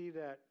we see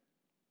that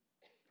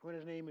when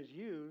His name is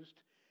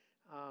used,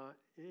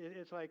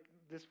 it's like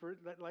this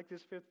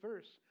fifth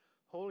verse.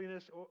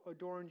 "Holiness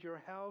adorns your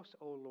house,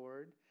 O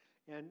Lord."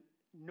 And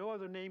no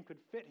other name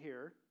could fit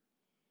here,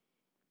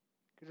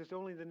 because it's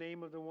only the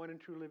name of the one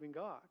and true living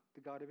God,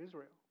 the God of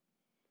Israel,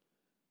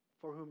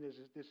 for whom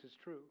this is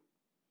true.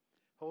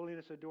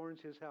 Holiness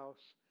adorns His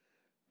house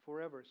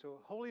forever. So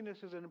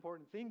holiness is an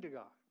important thing to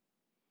God.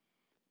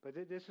 But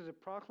this is a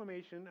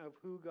proclamation of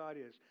who God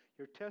is.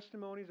 Your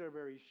testimonies are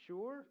very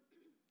sure.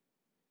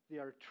 They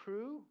are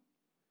true.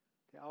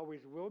 They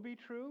always will be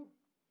true.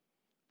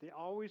 They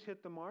always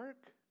hit the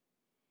mark.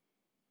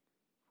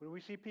 When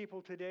we see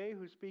people today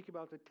who speak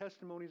about the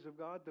testimonies of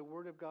God, the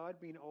Word of God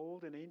being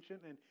old and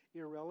ancient and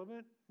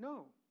irrelevant,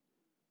 no.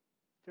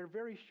 They're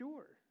very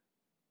sure.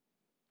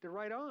 They're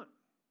right on.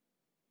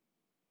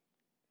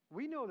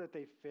 We know that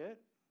they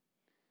fit.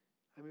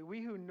 I mean,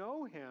 we who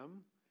know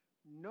Him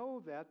know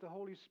that the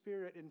Holy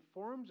Spirit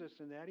informs us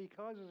in that. He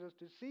causes us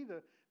to see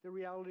the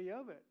reality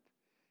of it.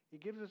 He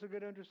gives us a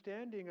good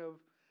understanding of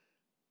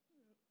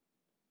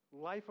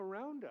life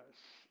around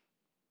us.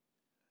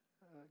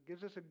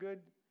 Gives us a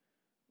good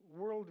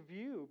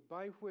worldview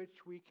by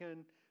which we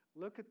can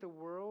look at the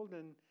world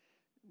and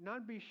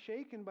not be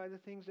shaken by the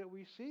things that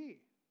we see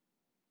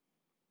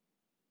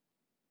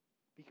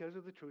because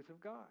of the truth of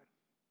God.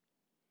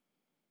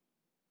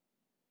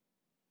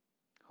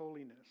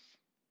 Holiness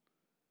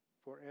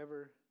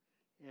forever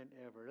and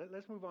ever.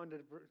 Let's move on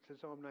to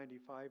Psalm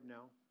 95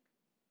 now.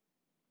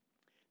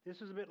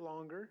 This is a bit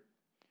longer,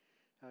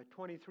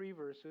 23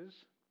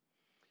 verses.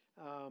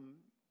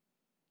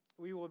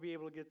 We will be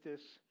able to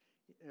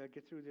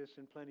get through this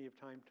in plenty of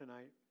time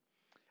tonight.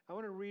 I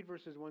want to read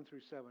verses 1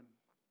 through 7.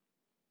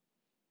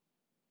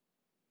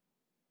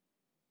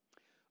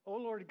 O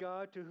Lord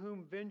God, to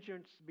whom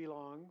vengeance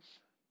belongs.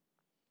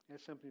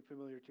 That's something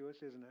familiar to us,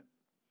 isn't it?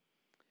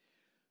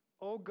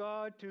 O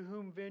God, to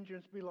whom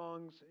vengeance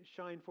belongs,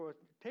 shine forth.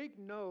 Take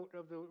note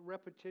of the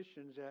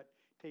repetitions that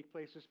take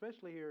place,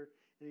 especially here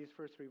in these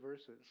first three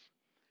verses,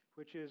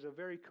 which is a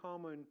very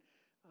common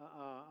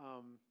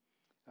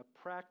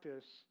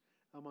practice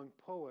among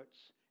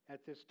poets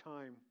at this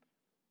time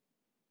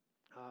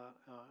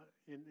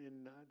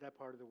in that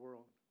part of the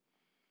world.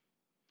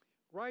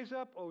 Rise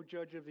up, O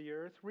judge of the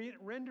earth,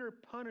 render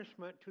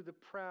punishment to the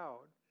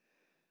proud.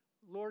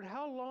 Lord,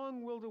 how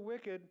long will the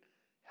wicked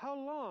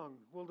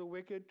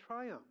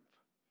triumph?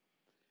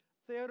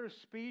 They utter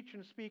speech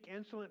and speak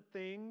insolent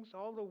things.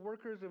 All the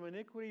workers of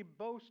iniquity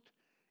boast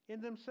in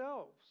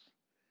themselves.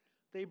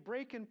 They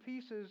break in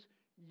pieces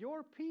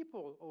your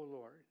people, O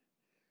Lord,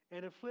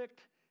 and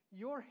afflict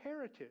your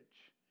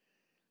heritage.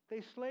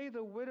 They slay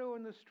the widow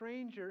and the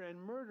stranger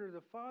and murder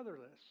the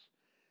fatherless.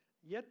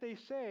 Yet they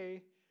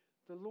say,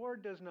 the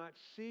Lord does not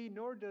see,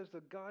 nor does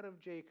the God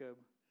of Jacob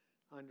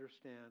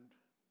understand.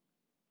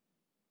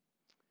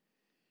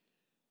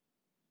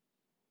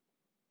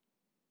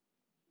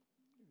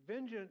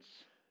 Vengeance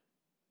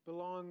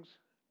belongs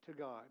to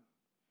God.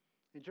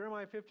 In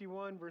Jeremiah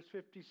 51, verse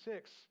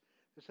 56,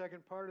 the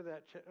second part of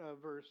that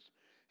verse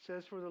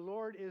says, for the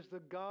Lord is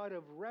the God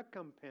of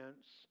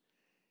recompense.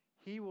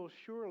 He will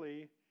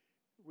surely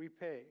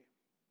repay.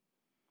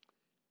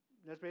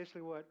 That's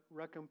basically what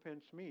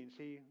recompense means.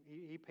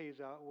 He pays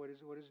out what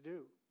is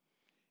due.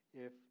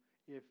 If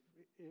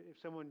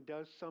someone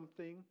does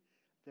something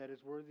that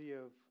is worthy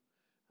of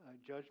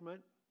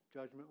judgment,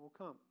 judgment will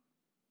come.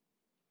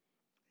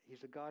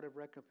 He's a God of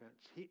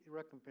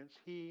recompense.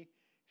 He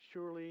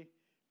surely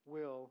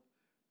will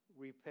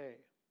repay.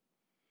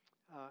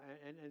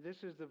 And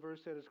this is the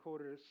verse that is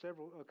quoted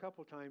a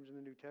couple times in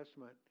the New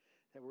Testament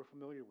that we're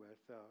familiar with.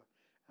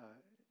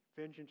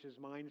 Vengeance is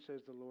mine,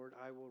 says the Lord,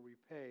 I will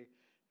repay.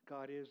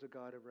 God is a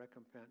God of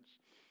recompense.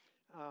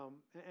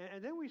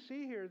 And then we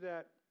see here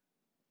that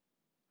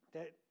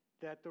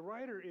the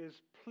writer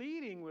is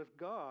pleading with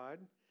God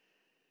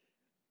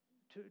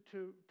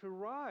to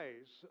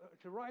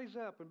rise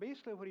up. And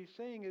basically what he's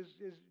saying is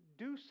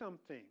do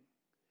something.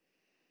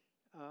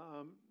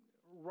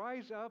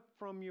 Rise up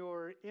from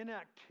your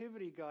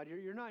inactivity, God.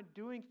 You're not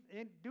doing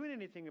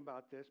anything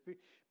about this,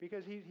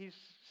 because he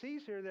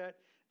sees here that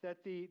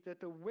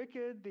the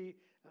wicked,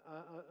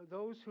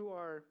 those who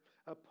are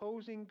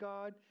opposing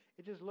God,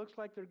 it just looks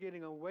like they're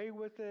getting away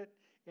with it,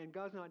 and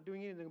God's not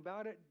doing anything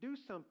about it. Do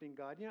something,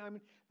 God.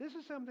 This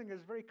is something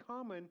that's very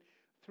common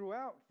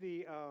throughout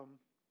the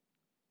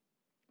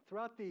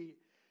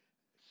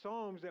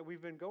Psalms that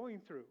we've been going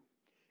through.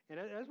 And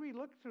as we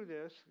look through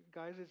this,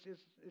 guys,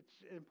 it's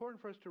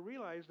important for us to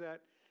realize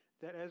that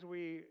as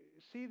we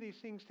see these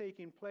things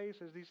taking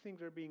place, as these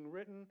things are being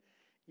written,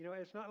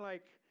 it's not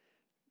like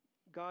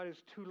God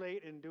is too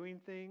late in doing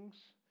things.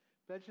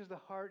 That's just the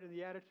heart and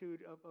the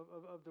attitude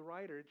of the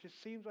writer. It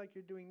just seems like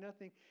you're doing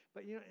nothing.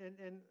 But,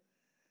 and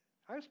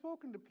I've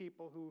spoken to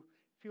people who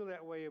feel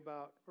that way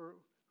about, or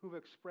who've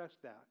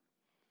expressed that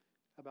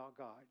about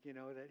God,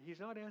 that He's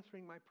not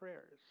answering my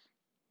prayers.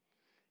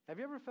 Have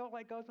you ever felt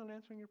like God's not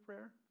answering your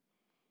prayer?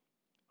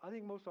 I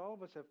think most all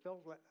of us have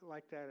felt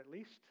like that at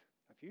least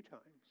a few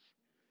times.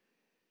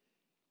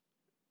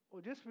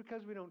 Well, just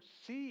because we don't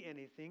see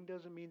anything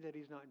doesn't mean that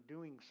He's not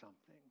doing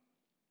something.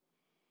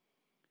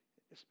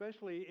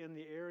 Especially in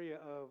the area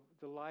of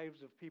the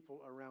lives of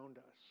people around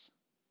us.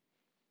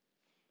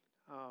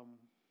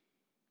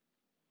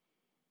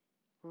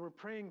 When we're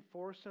praying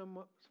for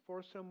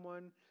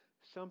someone,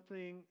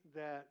 something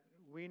that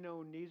we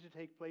know needs to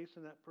take place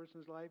in that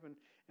person's life, and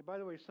by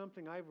the way,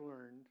 something I've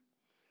learned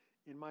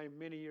in my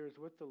many years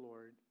with the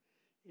Lord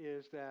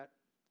is that,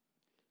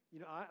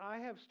 I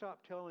have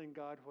stopped telling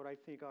God what I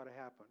think ought to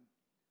happen.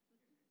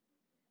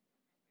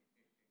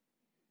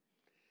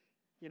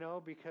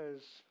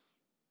 Because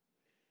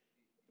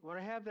when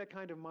I have that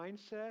kind of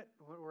mindset,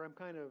 where I'm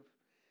kind of,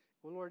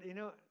 well, Lord,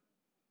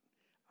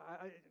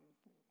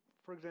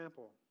 for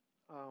example,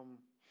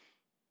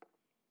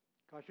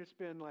 gosh, it's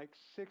been like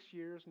 6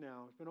 years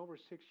now. It's been over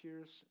 6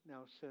 years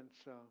now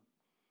since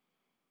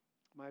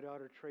my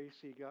daughter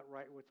Tracy got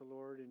right with the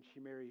Lord, and she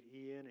married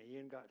Ian, and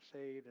Ian got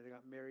saved, and they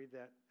got married.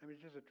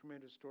 It's just a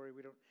tremendous story.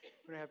 We don't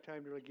have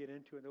time to really get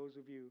into it. Those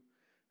of you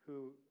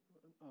who,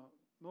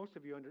 most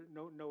of you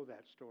know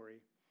that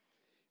story.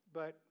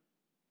 But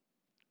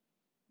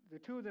the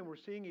two of them were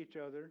seeing each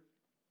other.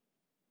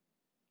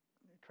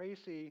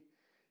 Tracy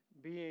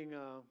being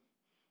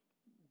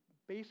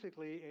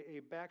basically a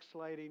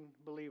backsliding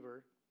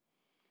believer,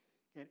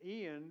 and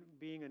Ian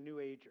being a New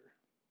Ager.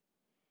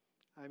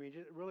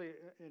 Just really,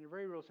 in a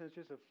very real sense,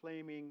 just a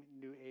flaming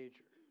New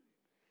Ager.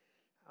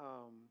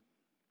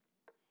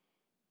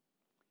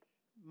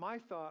 My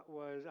thought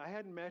was, I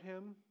hadn't met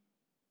him,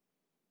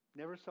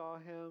 never saw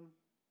him,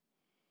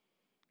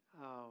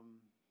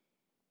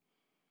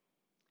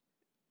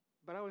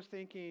 but I was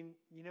thinking,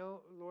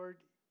 Lord,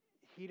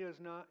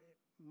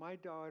 my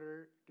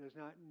daughter does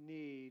not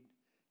need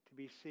to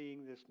be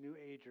seeing this New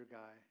Ager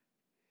guy.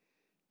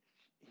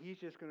 He's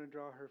just going to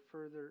draw her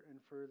further and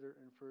further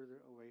and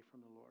further away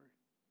from the Lord,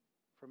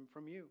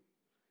 from you.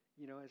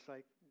 It's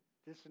like,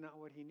 this is not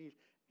what he needs.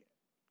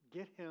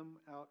 Get him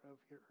out of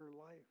her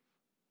life.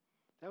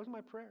 That was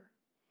my prayer.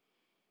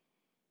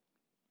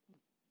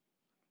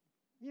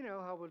 You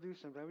know how we'll do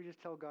sometimes. We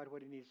just tell God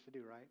what He needs to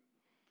do, right?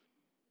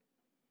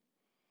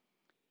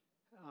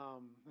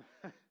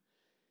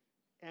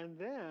 And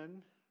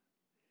then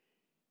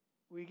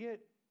we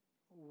get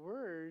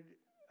word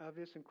of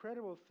this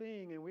incredible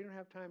thing, and we don't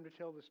have time to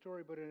tell the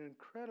story, but an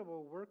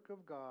incredible work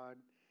of God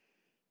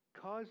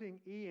causing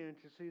Ian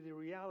to see the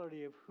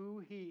reality of who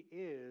he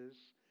is,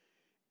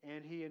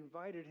 and He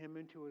invited him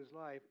into his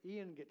life.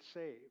 Ian gets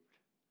saved.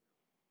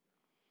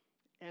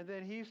 And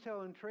then he's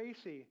telling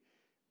Tracy,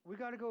 we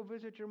got to go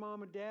visit your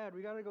mom and dad.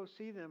 We got to go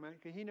see them.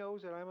 Because he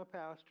knows that I'm a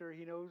pastor.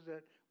 He knows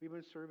that we've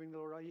been serving the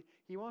Lord.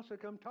 He wants to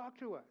come talk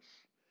to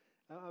us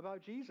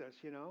about Jesus,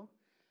 you know.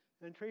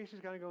 And Tracy's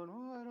kind of going,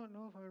 oh, I don't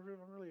know if I really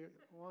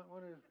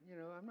want to, you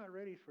know, I'm not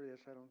ready for this,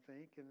 I don't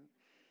think.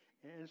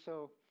 And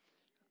so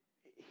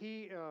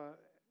he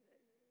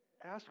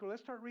asked her,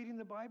 let's start reading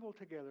the Bible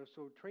together.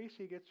 So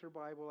Tracy gets her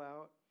Bible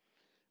out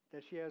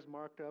that she has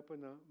marked up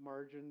in the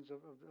margins of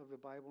the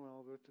Bible and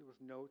all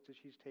with notes that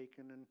she's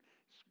taken and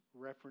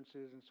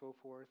references and so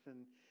forth.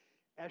 And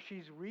as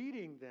she's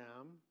reading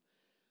them,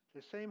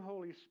 the same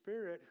Holy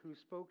Spirit who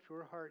spoke to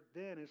her heart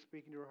then is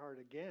speaking to her heart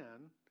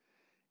again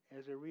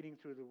as they're reading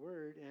through the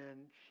Word, and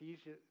she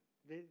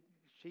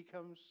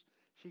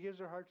gives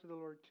her heart to the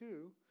Lord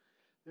too.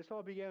 This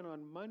all began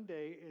on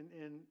Monday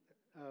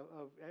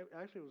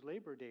actually it was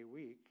Labor Day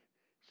week,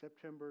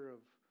 September of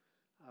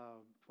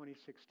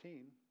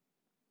 2016.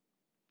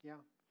 Yeah.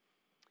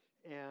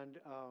 And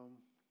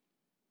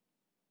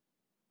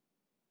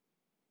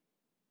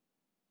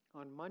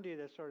on Monday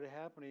that started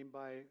happening.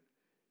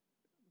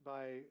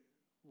 By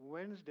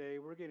Wednesday,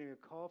 we're getting a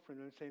call from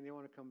them saying they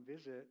want to come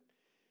visit.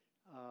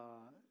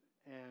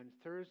 And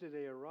Thursday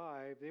they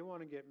arrive. They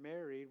want to get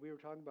married. We were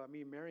talking about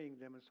me marrying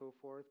them and so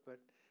forth, but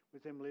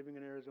with them living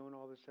in Arizona,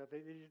 all this stuff,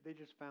 they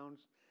just found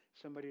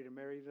somebody to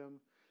marry them.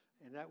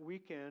 And that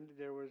weekend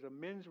there was a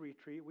men's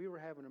retreat. We were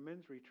having a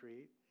men's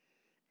retreat.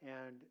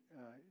 And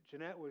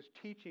Jeanette was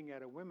teaching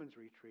at a women's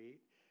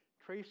retreat.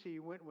 Tracy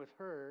went with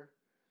her.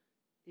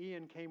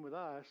 Ian came with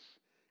us.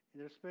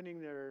 And they're spending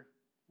their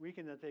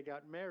weekend that they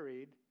got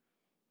married,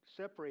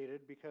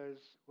 separated because,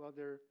 well,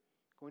 they're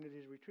going to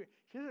these retreats.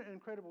 It's an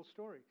incredible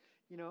story,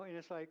 you know. And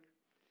it's like,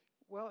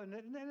 well, and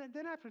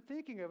then after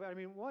thinking of it, I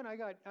mean, one, I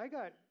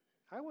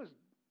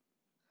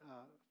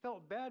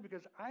felt bad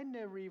because I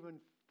never even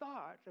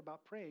thought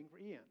about praying for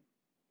Ian.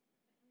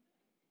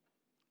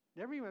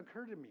 Never even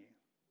occurred to me.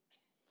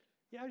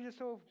 Yeah, I was just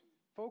so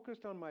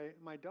focused on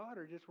my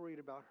daughter, just worried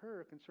about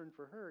her, concerned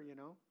for her, you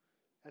know.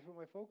 That's what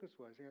my focus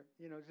was.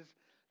 You know, just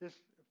this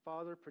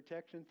father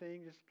protection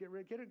thing. Just get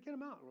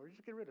him out, Lord.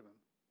 Just get rid of him.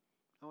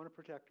 I want to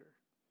protect her.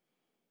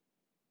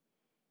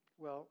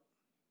 Well,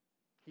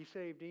 he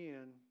saved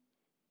Ian,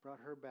 brought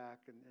her back,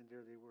 and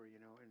there they were, you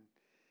know.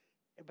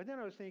 But then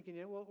I was thinking,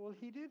 yeah, well,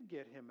 he did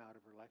get him out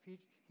of her life.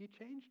 He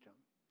changed him,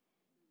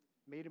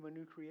 made him a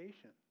new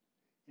creation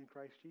in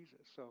Christ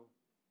Jesus. So,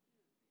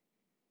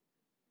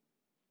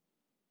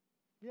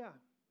 yeah,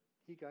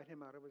 he got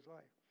him out of his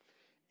life.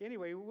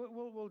 Anyway,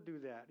 we'll do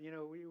that. You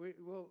know,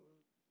 we'll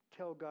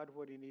tell God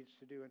what he needs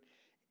to do.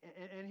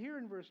 And here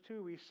in verse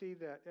 2, we see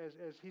that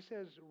as he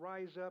says,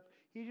 rise up,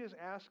 he's just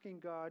asking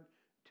God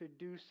to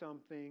do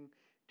something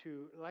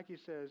to, like he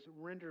says,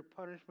 render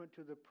punishment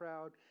to the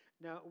proud.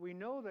 Now, we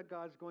know that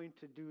God's going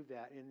to do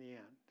that in the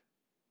end.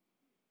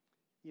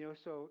 You know,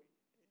 so,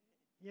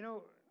 you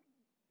know,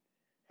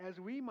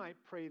 as we might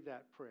pray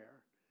that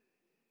prayer,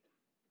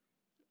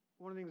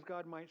 one of the things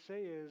God might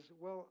say is,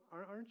 well,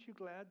 aren't you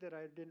glad that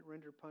I didn't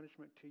render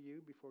punishment to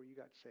you before you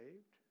got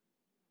saved?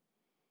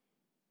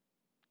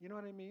 You know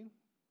what I mean?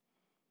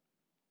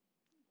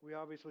 We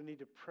obviously need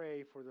to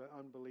pray for the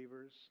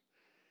unbelievers.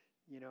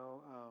 You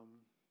know,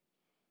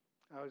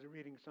 I was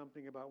reading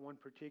something about one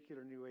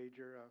particular New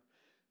Ager.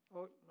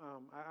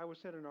 I was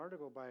sent an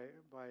article by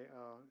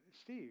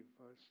Steve.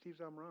 Steve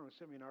Zamorano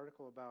sent me an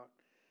article about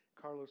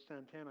Carlos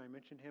Santana. I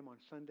mentioned him on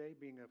Sunday,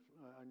 being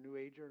a New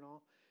Ager and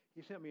all.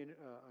 He sent me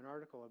an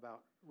article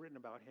written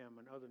about him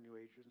and other New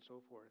Agers and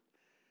so forth.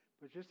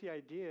 But just the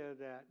idea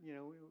that you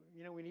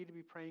know we need to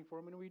be praying for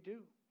them, and we do.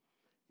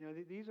 You know,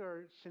 these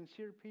are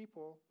sincere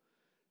people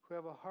who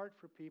have a heart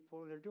for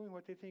people, and they're doing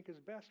what they think is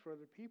best for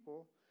other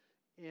people,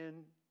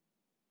 in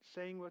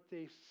saying what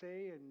they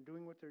say and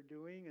doing what they're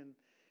doing. And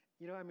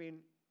you know, I mean,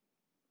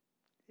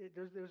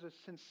 there's a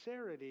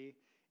sincerity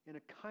and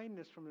a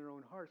kindness from their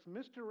own hearts,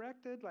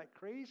 misdirected like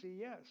crazy,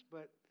 yes,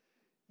 but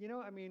you know,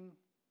 I mean.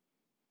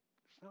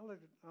 It's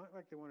not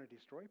like they want to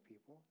destroy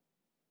people.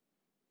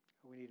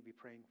 We need to be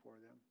praying for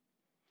them.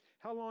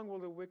 How long will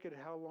the wicked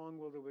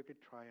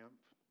triumph?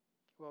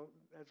 Well,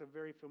 that's a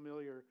very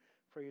familiar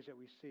phrase that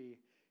we see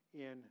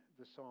in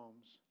the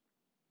Psalms.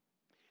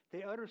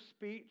 They utter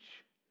speak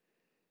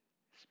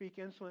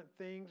insolent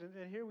things,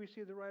 and here we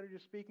see the writer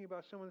just speaking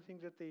about some of the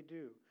things that they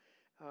do.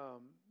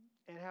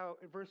 And how,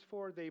 in verse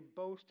 4, they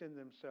boast in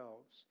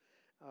themselves.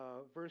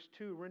 Verse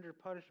 2, render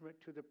punishment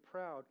to the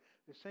proud.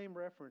 The same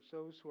reference,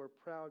 those who are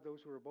proud, those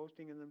who are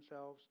boasting in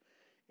themselves.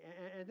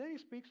 And then he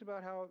speaks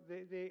about how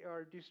they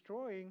are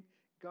destroying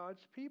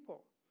God's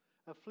people,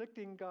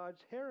 afflicting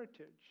God's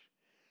heritage,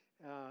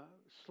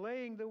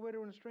 slaying the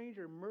widow and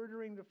stranger,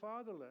 murdering the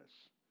fatherless.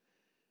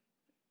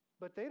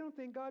 But they don't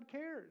think God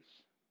cares.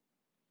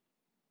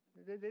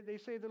 They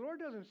say the Lord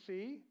doesn't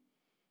see,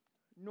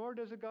 nor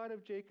does the God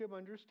of Jacob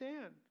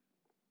understand.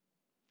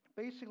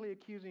 Basically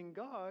accusing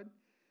God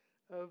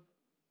of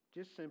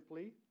just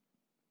simply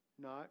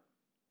not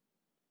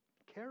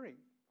caring.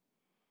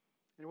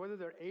 And whether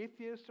they're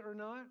atheists or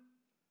not,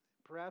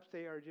 perhaps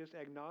they are just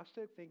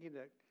agnostic, thinking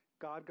that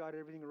God got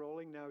everything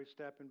rolling. Now he's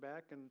stepping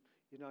back and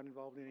he's not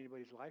involved in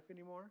anybody's life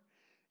anymore.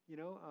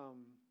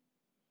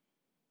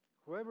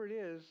 Whoever it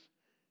is,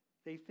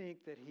 they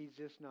think that he's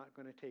just not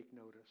going to take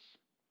notice.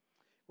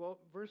 Well,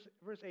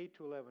 verse 8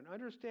 to 11.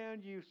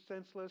 Understand, you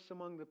senseless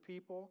among the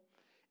people,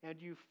 and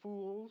you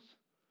fools,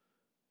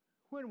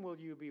 when will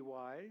you be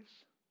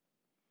wise?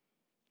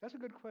 That's a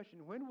good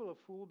question. When will a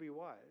fool be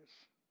wise?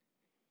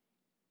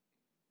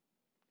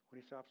 When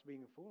he stops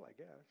being a fool, I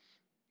guess.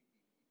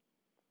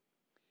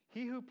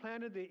 He who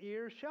planted the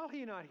ear, shall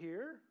he not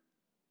hear?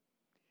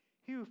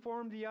 He who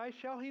formed the eye,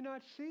 shall he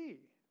not see?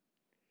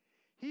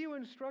 He who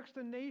instructs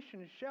the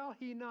nation, shall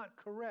he not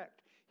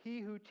correct? He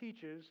who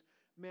teaches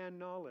man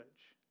knowledge.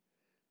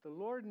 The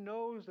Lord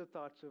knows the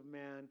thoughts of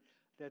man,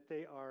 that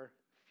they are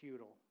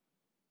futile.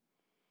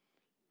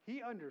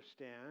 He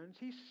understands,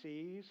 he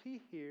sees, he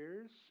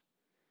hears,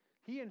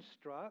 he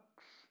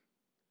instructs,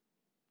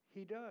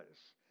 he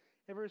does.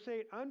 In verse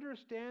 8,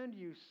 understand,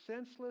 you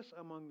senseless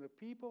among the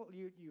people,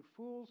 you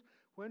fools,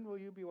 when will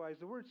you be wise?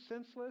 The word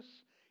senseless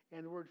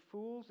and the word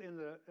fools in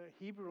the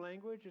Hebrew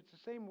language, it's the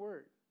same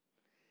word.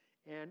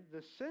 And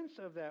the sense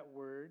of that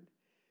word,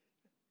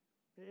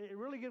 it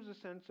really gives a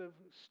sense of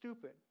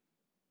stupid.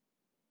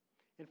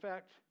 In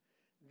fact,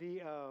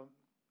 the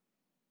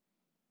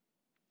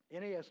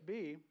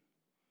NASB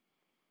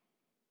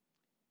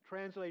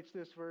translates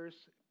this verse,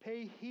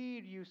 pay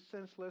heed, you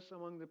senseless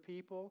among the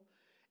people,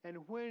 and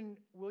when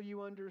will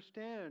you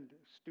understand,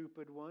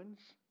 stupid ones?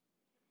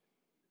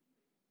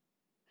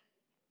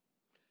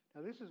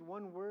 Now, this is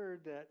one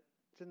word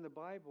that's in the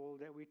Bible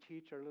that we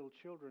teach our little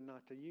children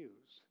not to use.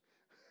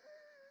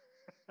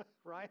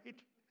 Right?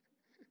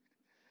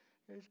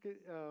 It's good.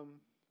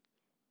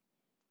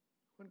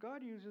 When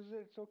God uses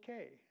it, it's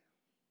okay.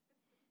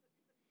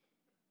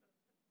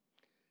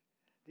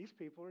 These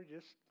people are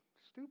just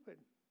stupid.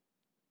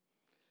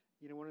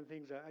 One of the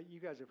things, you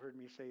guys have heard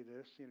me say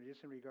this,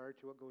 just in regard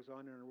to what goes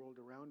on in the world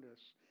around us,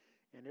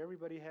 and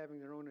everybody having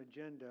their own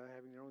agenda,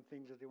 having their own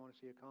things that they want to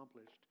see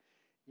accomplished,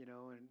 and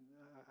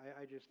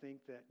I just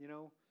think that,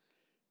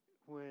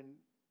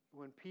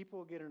 when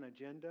people get an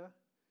agenda,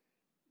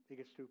 they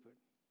get stupid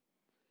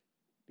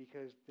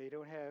because they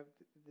don't have,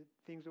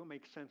 things don't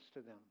make sense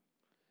to them.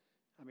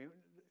 I mean,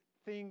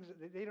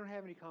 they don't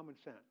have any common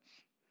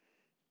sense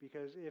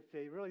because if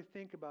they really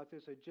think about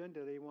this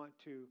agenda they want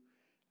to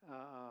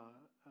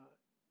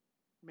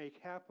make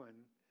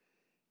happen,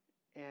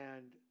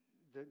 and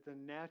the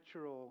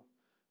natural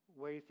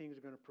way things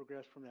are going to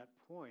progress from that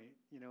point,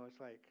 it's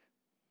like,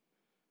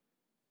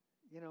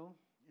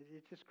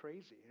 it's just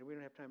crazy. And we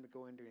don't have time to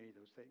go into any of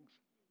those things.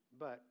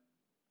 But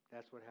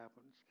that's what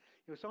happens.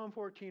 Psalm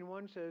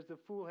 14:1 says, the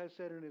fool has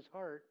said in his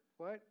heart,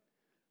 what?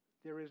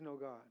 There is no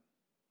God.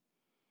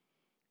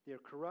 They are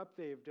corrupt.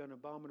 They have done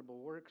abominable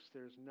works.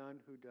 There's none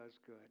who does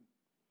good.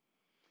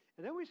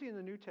 And then we see in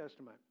the New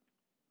Testament,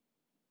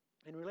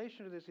 in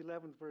relation to this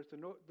 11th verse,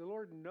 the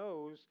Lord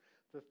knows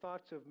the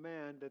thoughts of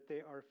man, that they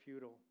are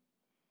futile.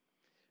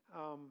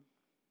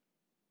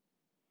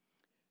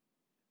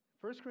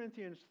 1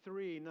 Corinthians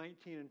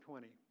 3:19 and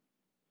 20.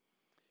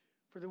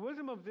 For the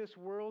wisdom of this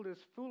world is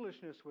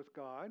foolishness with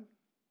God.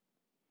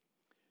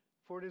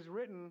 For it is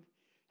written,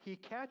 he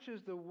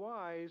catches the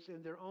wise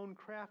in their own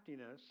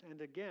craftiness.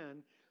 And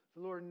again,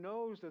 the Lord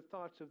knows the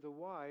thoughts of the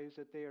wise,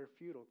 that they are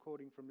futile,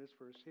 quoting from this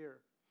verse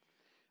here.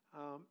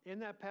 In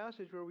that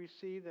passage where we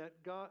see that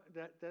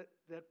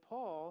that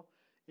Paul,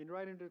 in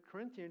writing to the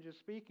Corinthians, is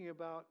speaking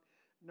about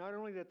not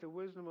only that the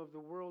wisdom of the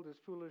world is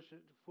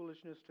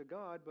foolishness to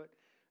God, but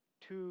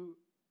to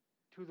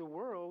the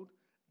world,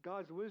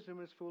 God's wisdom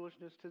is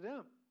foolishness to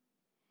them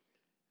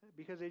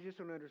because they just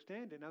don't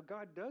understand it. Now,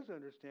 God does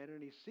understand it,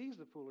 and he sees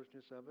the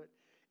foolishness of it,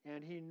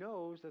 and he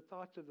knows the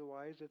thoughts of the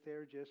wise, that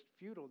they're just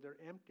futile. They're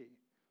empty.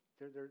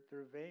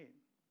 They're vain.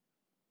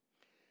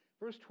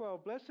 Verse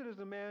 12, blessed is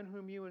the man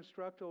whom you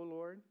instruct, O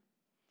Lord,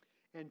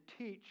 and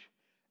teach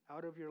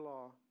out of your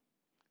law.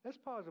 Let's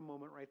pause a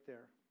moment right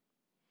there.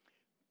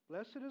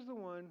 Blessed is the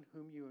one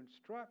whom you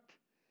instruct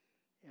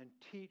and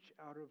teach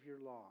out of your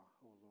law,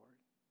 O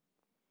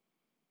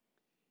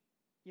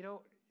Lord.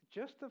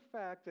 Just the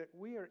fact that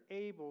we are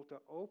able to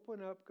open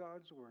up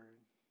God's Word,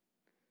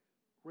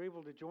 we're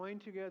able to join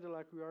together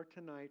like we are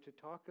tonight to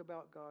talk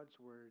about God's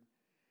Word,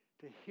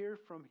 to hear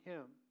from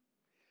him.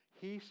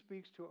 He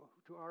speaks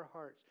to our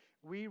hearts.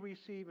 We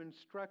receive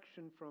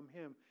instruction from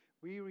him.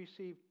 We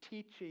receive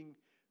teaching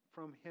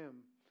from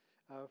him,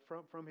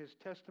 from his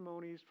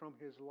testimonies, from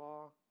his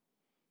law,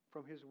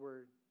 from his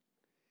word.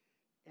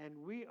 And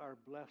we are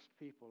blessed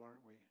people,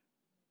 aren't we?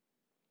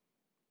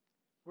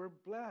 We're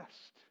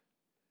blessed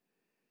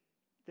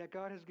that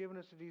God has given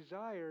us a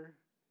desire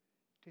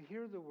to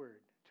hear the word,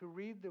 to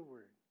read the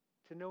word,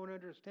 to know and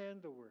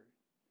understand the word.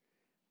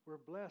 We're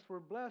blessed. We're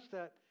blessed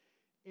that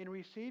in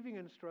receiving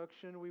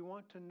instruction, we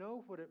want to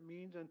know what it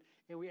means, and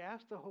we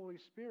ask the Holy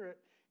Spirit,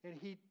 and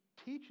he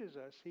teaches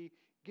us. He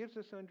gives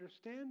us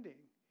understanding.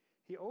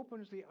 He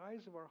opens the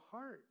eyes of our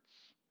hearts.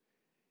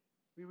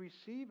 We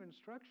receive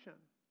instruction.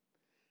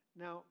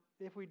 Now,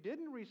 if we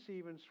didn't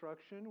receive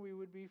instruction, we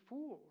would be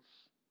fools.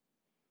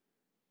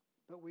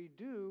 but we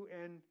do,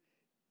 and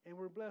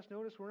we're blessed.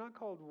 Notice we're not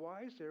called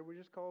wise there. We're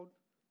just called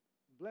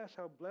blessed.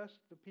 How blessed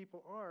the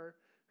people are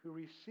who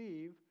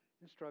receive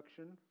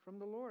instruction from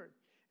the Lord.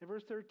 In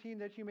verse 13,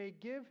 that you may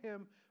give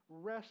him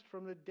rest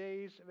from the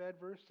days of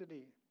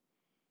adversity.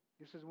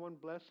 This is one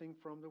blessing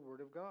from the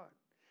Word of God.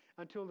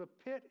 Until the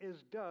pit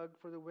is dug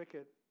for the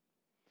wicked.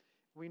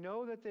 We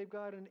know that they've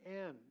got an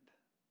end,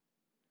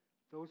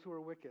 those who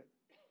are wicked.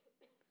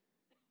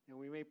 And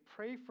we may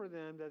pray for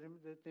them that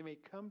they may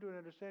come to an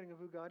understanding of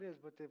who God is,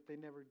 but if they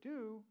never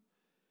do,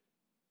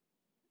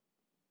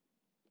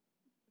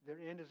 their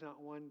end is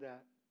not one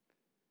that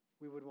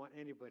we would want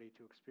anybody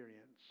to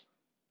experience.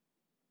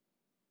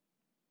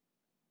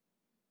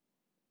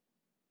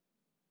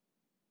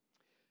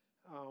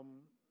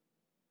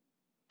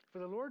 For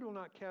the Lord will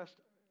not cast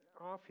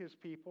off his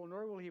people,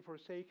 nor will he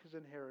forsake his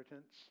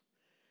inheritance,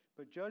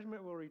 but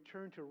judgment will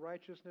return to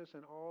righteousness,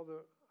 and all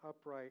the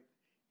upright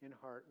in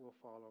heart will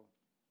follow.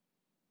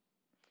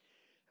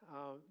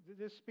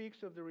 This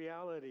speaks of the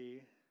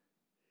reality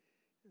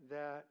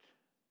that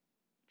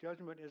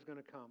judgment is going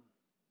to come.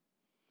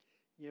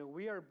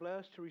 We are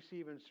blessed to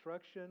receive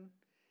instruction.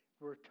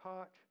 We're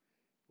taught.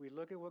 We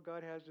look at what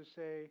God has to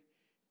say.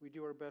 We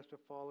do our best to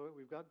follow it.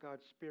 We've got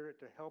God's Spirit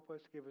to help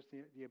us, give us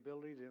the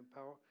ability,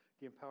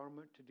 the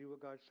empowerment to do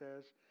what God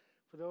says.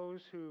 For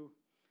those who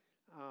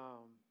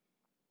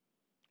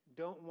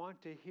don't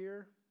want to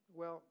hear,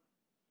 well,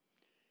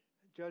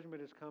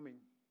 judgment is coming.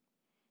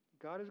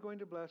 God is going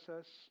to bless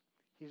us.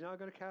 He's not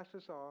going to cast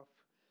us off.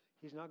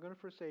 He's not going to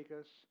forsake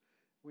us.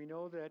 We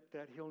know that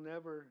he'll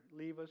never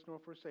leave us nor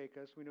forsake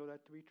us. We know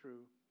that to be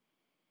true.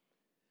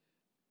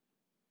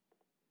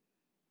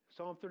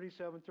 Psalm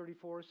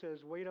 37:34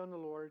 says, wait on the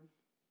Lord,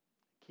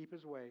 keep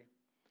his way,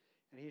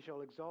 and he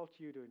shall exalt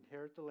you to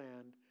inherit the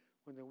land.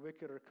 When the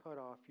wicked are cut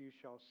off, you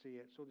shall see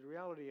it. So the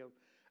reality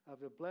of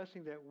the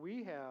blessing that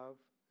we have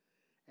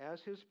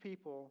as his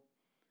people,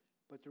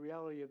 but the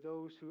reality of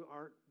those who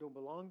don't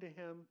belong to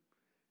him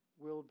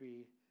will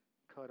be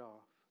cut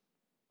off.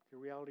 The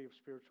reality of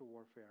spiritual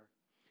warfare.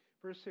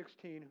 Verse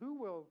 16, who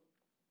will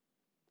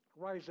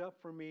rise up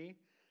for me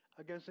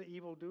against the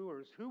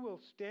evildoers? Who will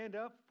stand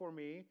up for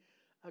me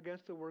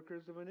against the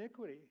workers of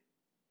iniquity?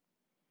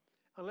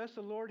 Unless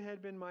the Lord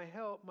had been my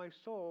help, my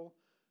soul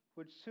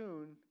would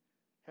soon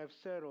have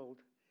settled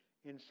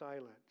in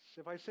silence.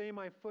 If I say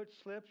my foot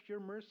slips, your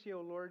mercy,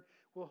 O Lord,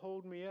 will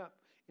hold me up.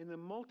 In the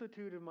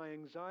multitude of my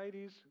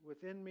anxieties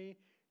within me,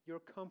 your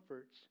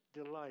comforts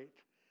delight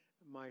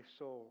my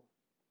soul.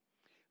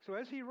 So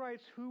as he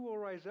writes, who will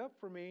rise up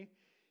for me?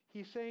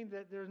 He's saying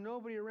that there's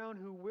nobody around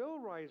who will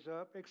rise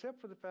up,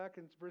 except for the fact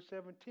in verse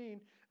 17,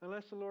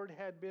 unless the Lord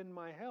had been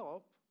my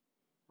help,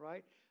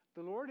 right?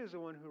 The Lord is the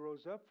one who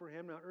rose up for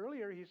him. Now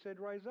earlier he said,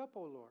 rise up,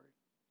 O Lord.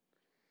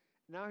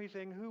 Now he's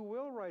saying, who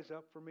will rise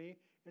up for me?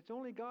 It's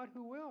only God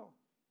who will.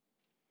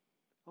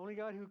 Only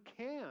God who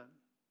can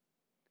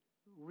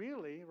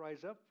really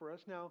rise up for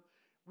us. Now,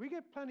 we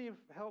get plenty of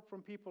help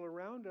from people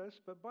around us,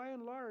 but by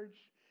and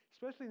large,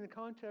 especially in the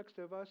context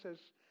of us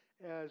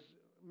as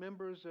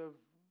members of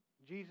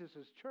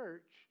Jesus'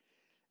 church,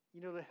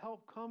 the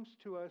help comes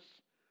to us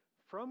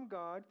from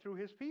God through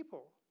his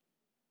people.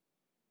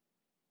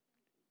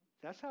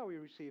 That's how we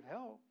receive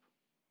help.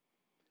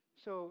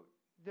 So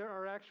there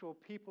are actual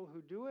people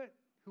who do it.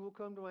 Who will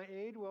come to my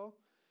aid? Well,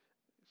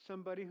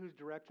 somebody who's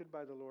directed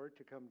by the Lord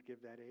to come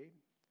give that aid,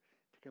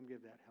 to come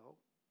give that help.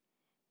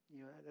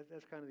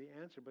 That's kind of the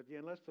answer. But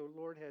unless the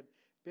Lord had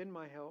been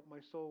my help, my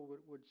soul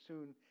would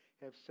soon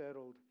have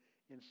settled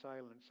in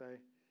silence.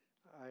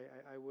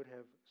 I would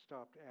have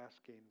stopped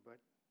asking, but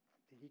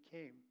he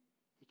came.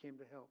 He came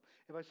to help.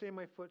 If I say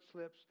my foot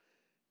slips,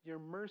 your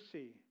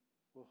mercy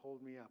will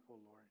hold me up, O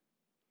Lord.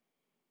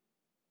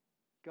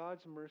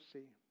 God's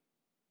mercy.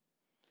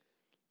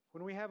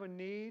 When we have a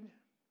need,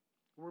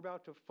 we're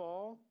about to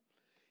fall,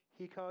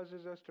 he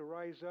causes us to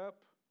rise up.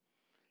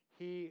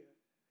 He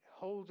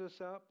holds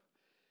us up.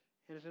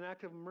 And it's an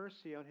act of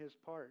mercy on his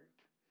part.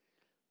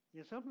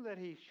 Something that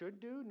he should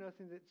do, not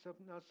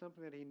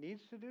something that he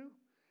needs to do,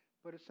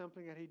 but it's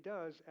something that he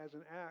does as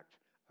an act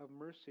of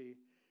mercy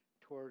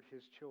toward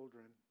his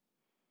children.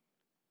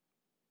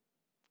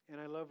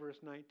 And I love verse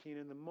 19.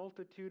 In the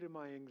multitude of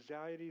my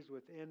anxieties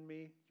within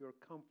me, your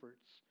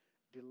comforts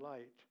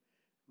delight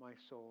my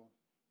soul.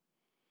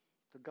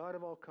 The God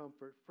of all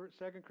comfort.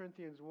 2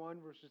 Corinthians 1,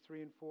 verses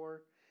 3 and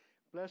 4.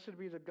 Blessed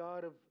be the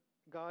God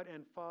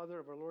and Father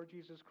of our Lord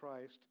Jesus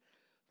Christ,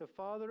 the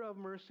Father of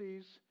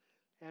mercies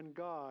and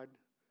God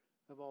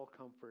of all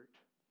comfort,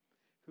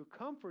 who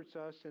comforts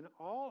us in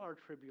all our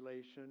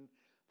tribulation,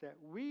 that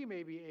we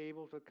may be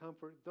able to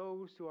comfort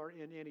those who are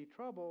in any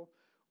trouble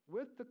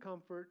with the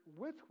comfort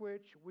with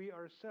which we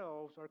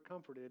ourselves are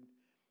comforted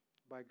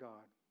by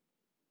God.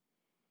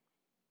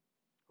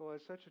 Oh,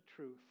 it's such a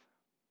truth.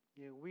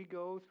 We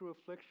go through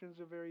afflictions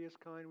of various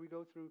kinds. We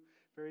go through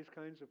various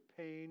kinds of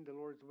pain. The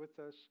Lord's with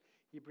us.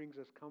 He brings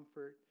us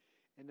comfort.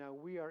 And now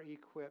we are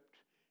equipped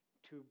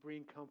to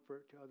bring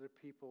comfort to other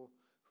people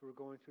who are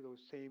going through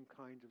those same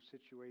kinds of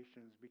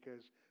situations,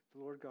 because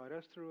the Lord got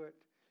us through it,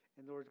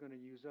 and the Lord's going to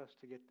use us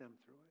to get them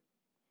through it.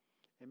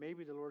 And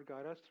maybe the Lord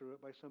got us through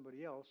it by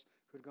somebody else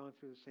who had gone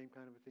through the same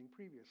kind of a thing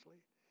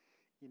previously.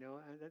 And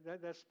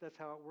that's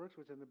how it works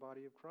within the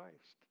body of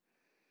Christ.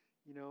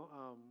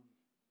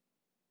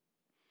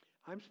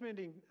 I'm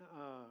spending,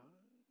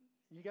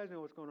 you guys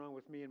know what's going on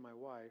with me and my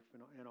wife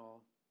and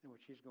all, and what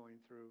she's going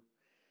through.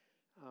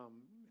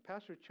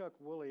 Pastor Chuck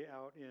Woolley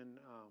out in,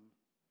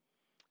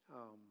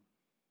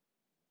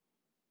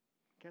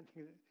 can't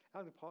think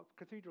of it, out in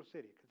Cathedral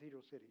City.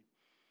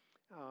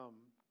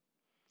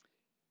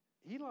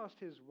 He lost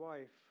his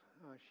wife.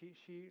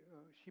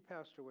 She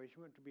passed away.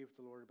 She went to be with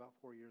the Lord about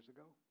 4 years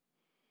ago.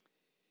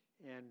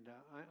 And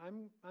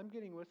I'm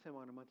getting with him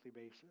on a monthly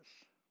basis,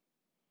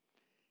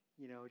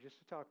 just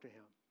to talk to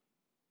him.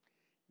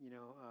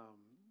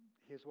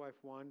 His wife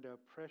Wanda,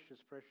 precious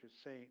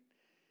saint,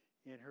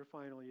 in her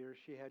final years,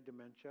 she had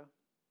dementia.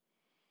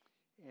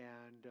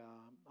 And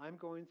I'm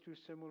going through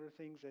similar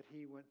things that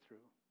he went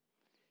through,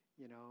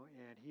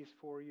 and he's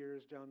 4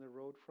 years down the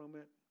road from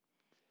it.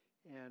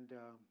 And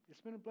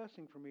it's been a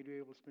blessing for me to be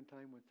able to spend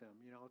time with him.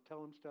 I'll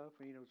tell him stuff,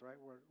 and he knows right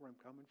where I'm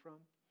coming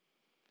from.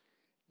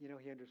 He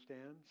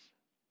understands.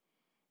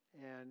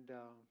 And,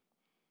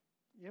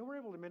 we're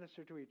able to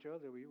minister to each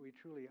other. We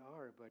truly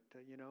are. But,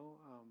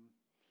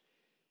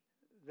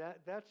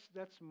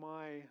 that's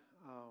my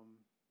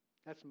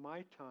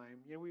time.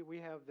 We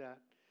have that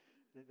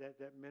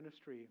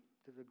ministry,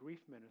 the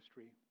grief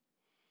ministry.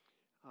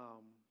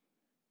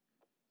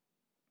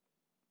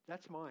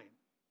 That's mine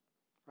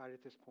right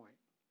at this point.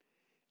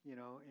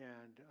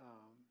 And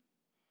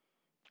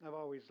I've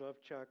always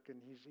loved Chuck,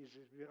 and he's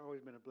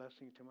always been a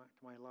blessing to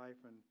my life.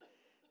 And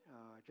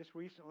just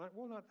recently,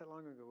 well, not that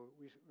long ago,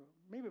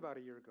 maybe about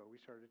a year ago, we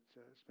started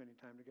spending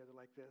time together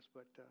like this.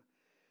 But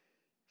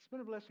it's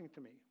been a blessing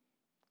to me.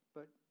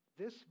 But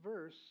this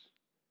verse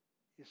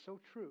is so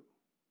true,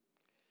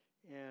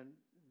 and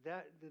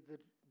that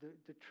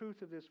the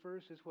truth of this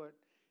verse is what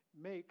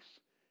makes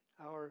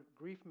our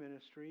grief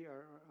ministry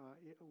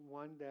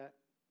one that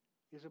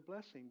is a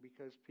blessing,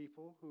 because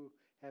people who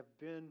have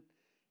been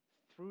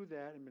through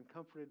that and been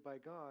comforted by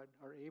God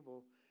are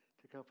able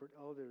to comfort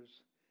others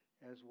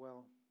as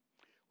well.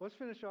 Let's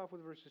finish off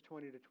with verses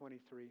 20 to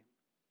 23.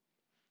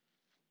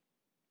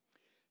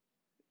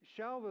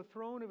 Shall the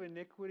throne of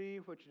iniquity,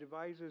 which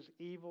devises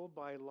evil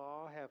by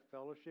law, have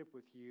fellowship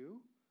with you?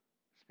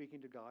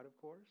 Speaking to God, of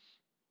course.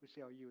 We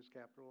see how you is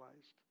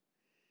capitalized.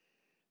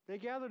 They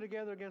gather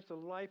together against the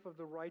life of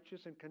the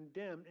righteous and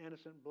condemn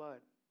innocent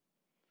blood.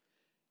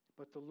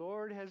 But the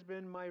Lord has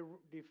been my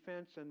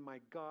defense and my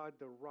God,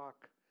 the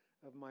rock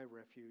of my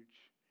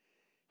refuge.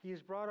 He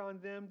has brought on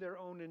them their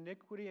own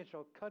iniquity and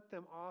shall cut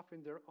them off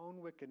in their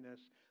own wickedness.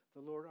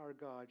 The Lord our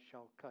God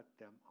shall cut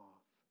them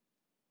off.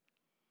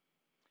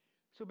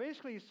 So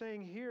basically he's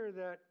saying here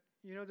that,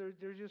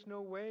 there's just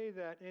no way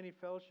that any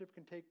fellowship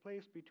can take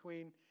place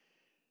between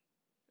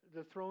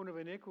the throne of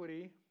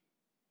iniquity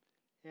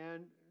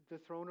and the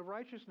throne of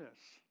righteousness.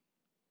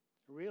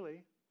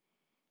 Really.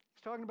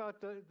 He's talking about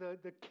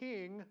the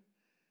king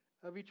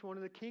of each one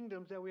of the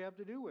kingdoms that we have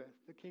to do with.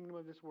 The kingdom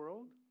of this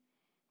world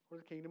or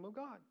the kingdom of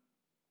God.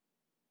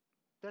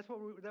 That's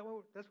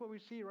what we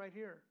see right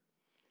here.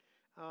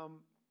 And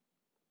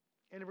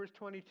in verse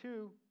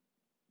 22,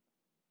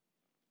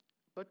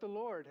 but the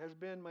Lord has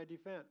been my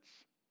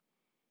defense.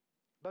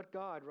 But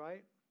God,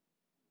 right?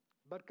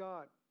 But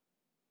God.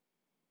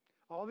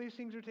 All these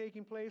things are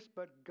taking place,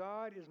 but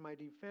God is my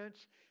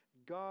defense.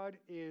 God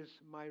is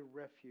my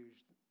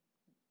refuge.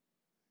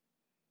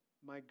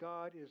 My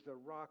God is the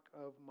rock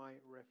of my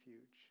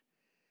refuge.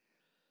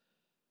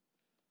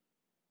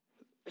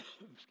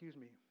 Excuse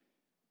me.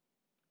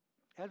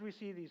 As we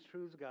see these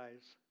truths,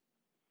 guys,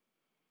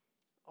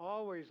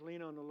 always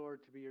lean on the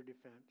Lord to be your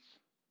defense.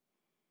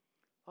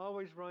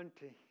 Always run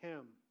to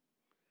Him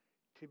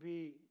to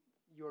be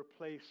your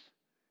place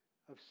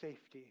of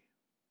safety,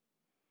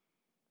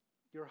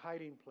 your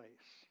hiding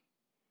place,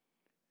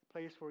 a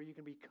place where you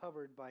can be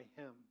covered by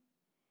Him.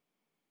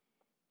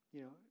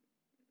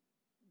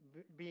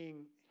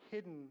 Being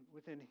hidden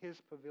within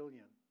His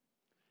pavilion.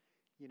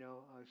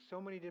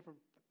 So many different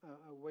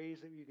ways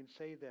that you can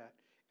say that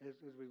as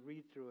we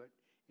read through it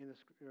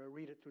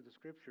read it through the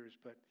Scriptures.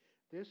 But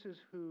this is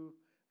who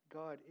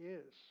God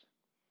is.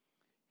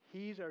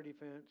 He's our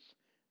defense.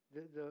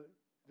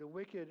 The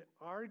wicked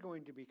are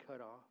going to be cut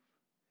off.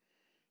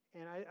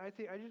 And I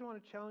just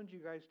want to challenge you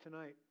guys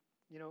tonight.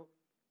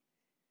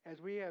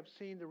 As we have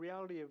seen the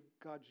reality of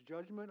God's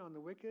judgment on the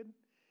wicked,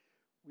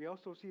 we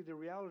also see the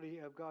reality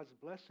of God's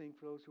blessing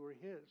for those who are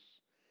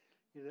His.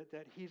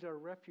 That He's our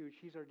refuge.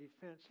 He's our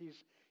defense.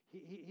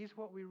 He's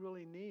what we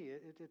really need.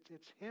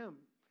 It's Him.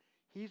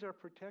 He's our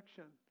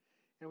protection.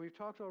 And we've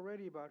talked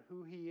already about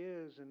who He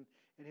is and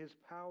His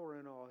power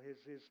and all,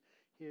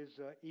 His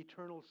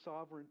eternal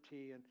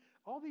sovereignty and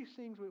all these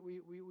things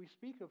we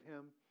speak of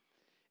Him.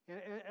 And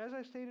as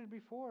I stated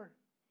before,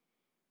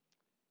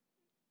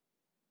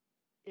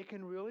 it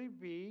can really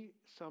be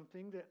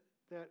something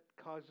that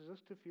causes us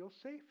to feel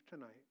safe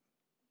tonight.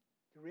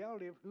 The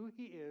reality of who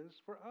He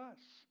is for us.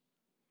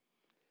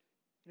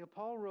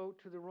 Paul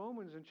wrote to the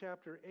Romans in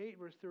chapter 8,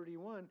 verse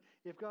 31,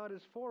 if God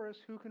is for us,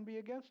 who can be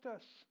against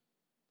us?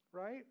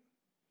 Right?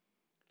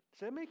 Does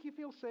that make you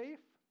feel safe?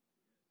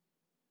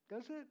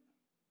 Does it?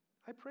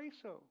 I pray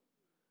so.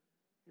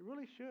 It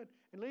really should.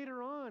 And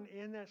later on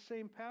in that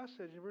same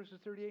passage, in verses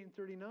 38 and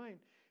 39,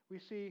 we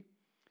see,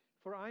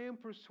 for I am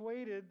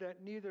persuaded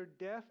that neither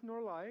death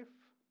nor life,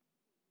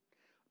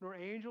 nor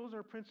angels,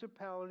 nor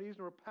principalities,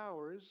 nor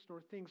powers,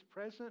 nor things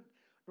present,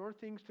 nor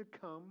things to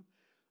come,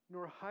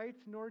 nor height,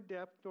 nor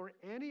depth, nor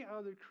any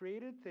other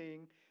created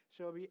thing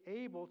shall be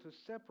able to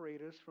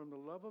separate us from the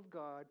love of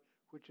God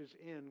which is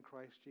in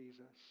Christ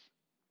Jesus.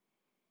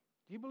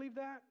 Do you believe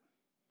that?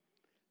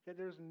 That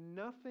there's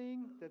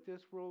nothing that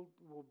this world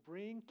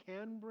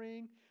can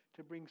bring,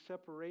 to bring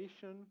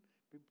separation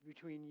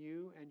between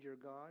you and your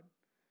God?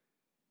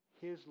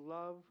 His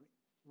love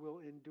will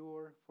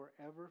endure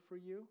forever for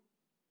you.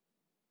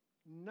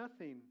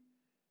 Nothing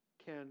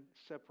can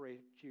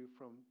separate you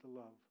from the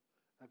love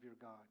of your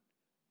God.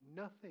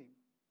 Nothing.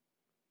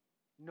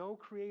 No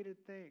created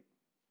thing.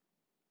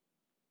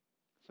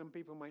 Some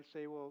people might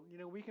say, well,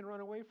 we can run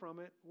away from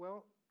it.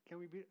 Well,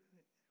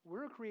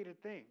 we're a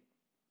created thing.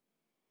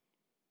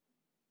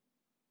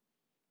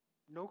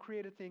 No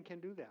created thing can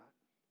do that.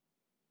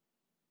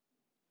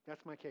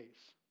 That's my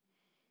case.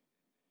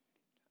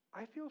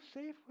 I feel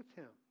safe with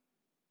him.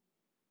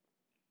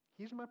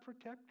 He's my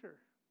protector,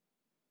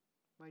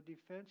 my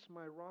defense,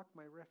 my rock,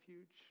 my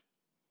refuge,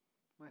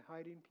 my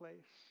hiding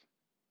place,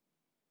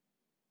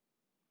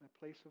 my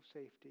place of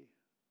safety.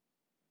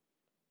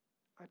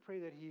 I pray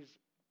that he's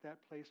that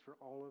place for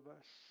all of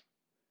us,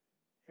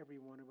 every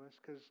one of us,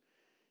 because,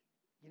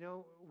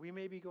 we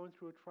may be going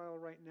through a trial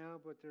right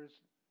now,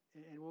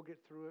 and we'll get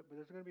through it, but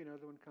there's going to be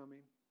another one coming.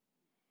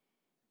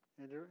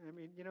 And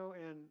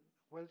and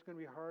whether it's going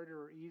to be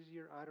harder or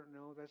easier, I don't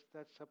know.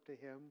 That's up to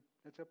him.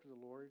 That's up to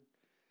the Lord.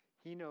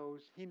 He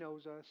knows. He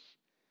knows us.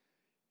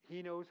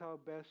 He knows how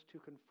best to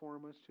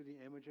conform us to the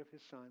image of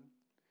his Son.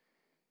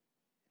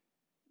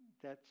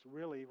 That's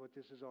really what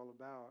this is all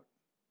about.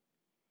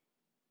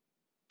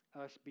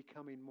 Us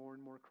becoming more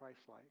and more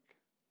Christ-like.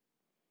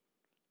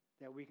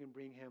 That we can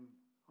bring him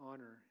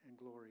honor and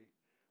glory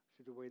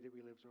through the way that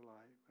we live our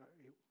lives,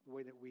 the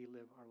way that we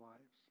live our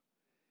lives.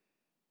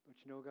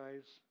 But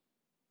guys,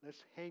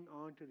 let's hang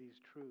on to these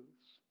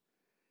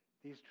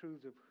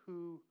truths of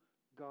who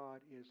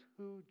God is,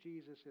 who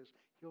Jesus is.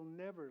 He'll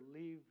never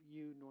leave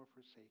you nor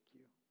forsake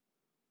you.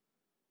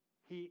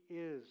 He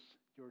is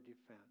your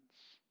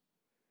defense.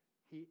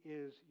 He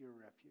is your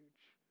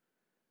refuge.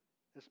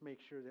 Let's make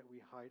sure that we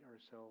hide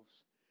ourselves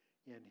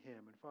in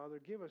him. And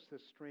Father, give us the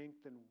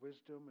strength and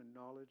wisdom and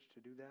knowledge to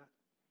do that.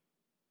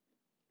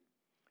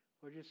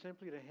 Lord, just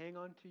simply to hang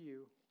on to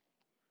you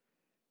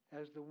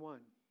as the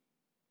one,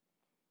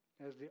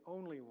 as the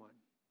only one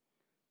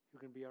who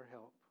can be our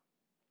help.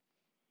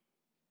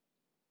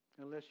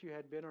 Unless you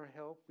had been our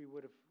help, we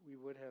would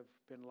have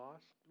been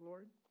lost,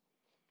 Lord.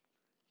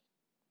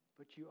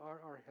 But you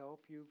are our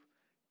help. You've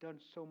done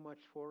so much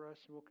for us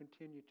and will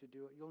continue to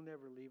do it. You'll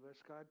never leave us,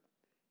 God.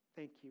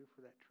 Thank you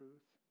for that truth.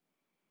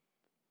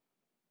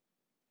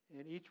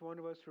 And each one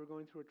of us who are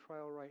going through a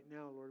trial right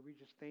now, Lord, we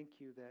just thank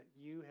you that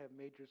you have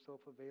made yourself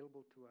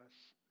available to us.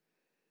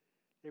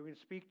 That we can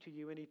speak to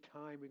you any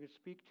time. We can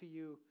speak to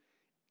you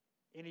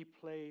any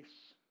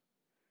place,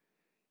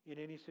 in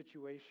any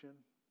situation.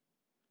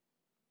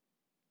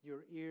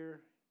 Your ear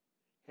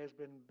has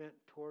been bent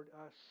toward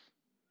us,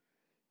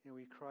 and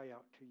we cry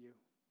out to you.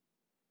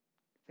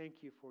 Thank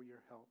you for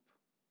your help.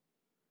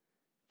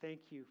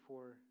 Thank you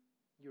for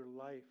your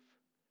life.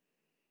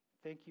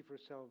 Thank you for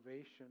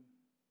salvation.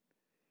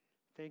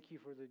 Thank you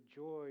for the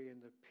joy and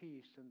the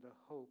peace and the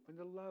hope and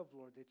the love,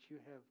 Lord, that you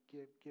have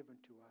given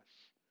to us.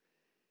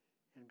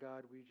 And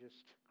God, we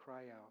just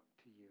cry out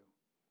to you.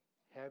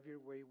 Have your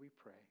way, we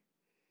pray.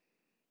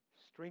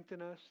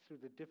 Strengthen us through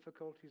the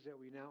difficulties that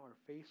we now are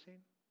facing.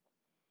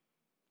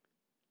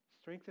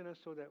 Strengthen us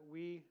so that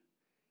we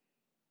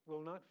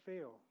will not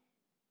fail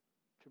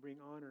to bring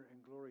honor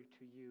and glory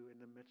to you in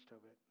the midst of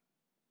it.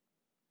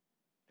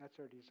 That's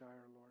our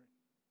desire, Lord,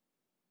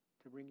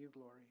 to bring you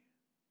glory.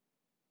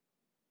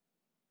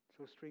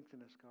 So strengthen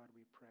us, God,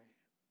 we pray.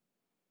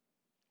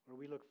 Lord,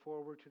 we look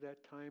forward to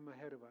that time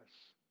ahead of us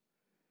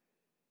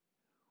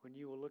when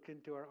you will look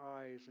into our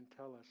eyes and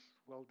tell us,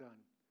 well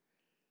done,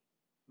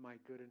 my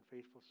good and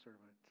faithful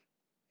servant.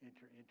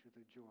 Enter into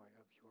the joy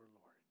of your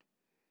Lord.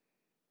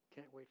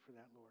 Can't wait for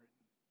that, Lord.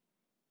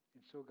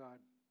 And so, God,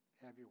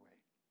 have your way.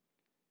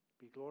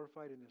 Be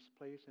glorified in this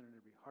place and in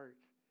every heart.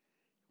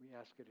 We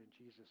ask it in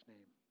Jesus'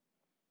 name.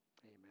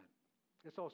 Amen. Let's all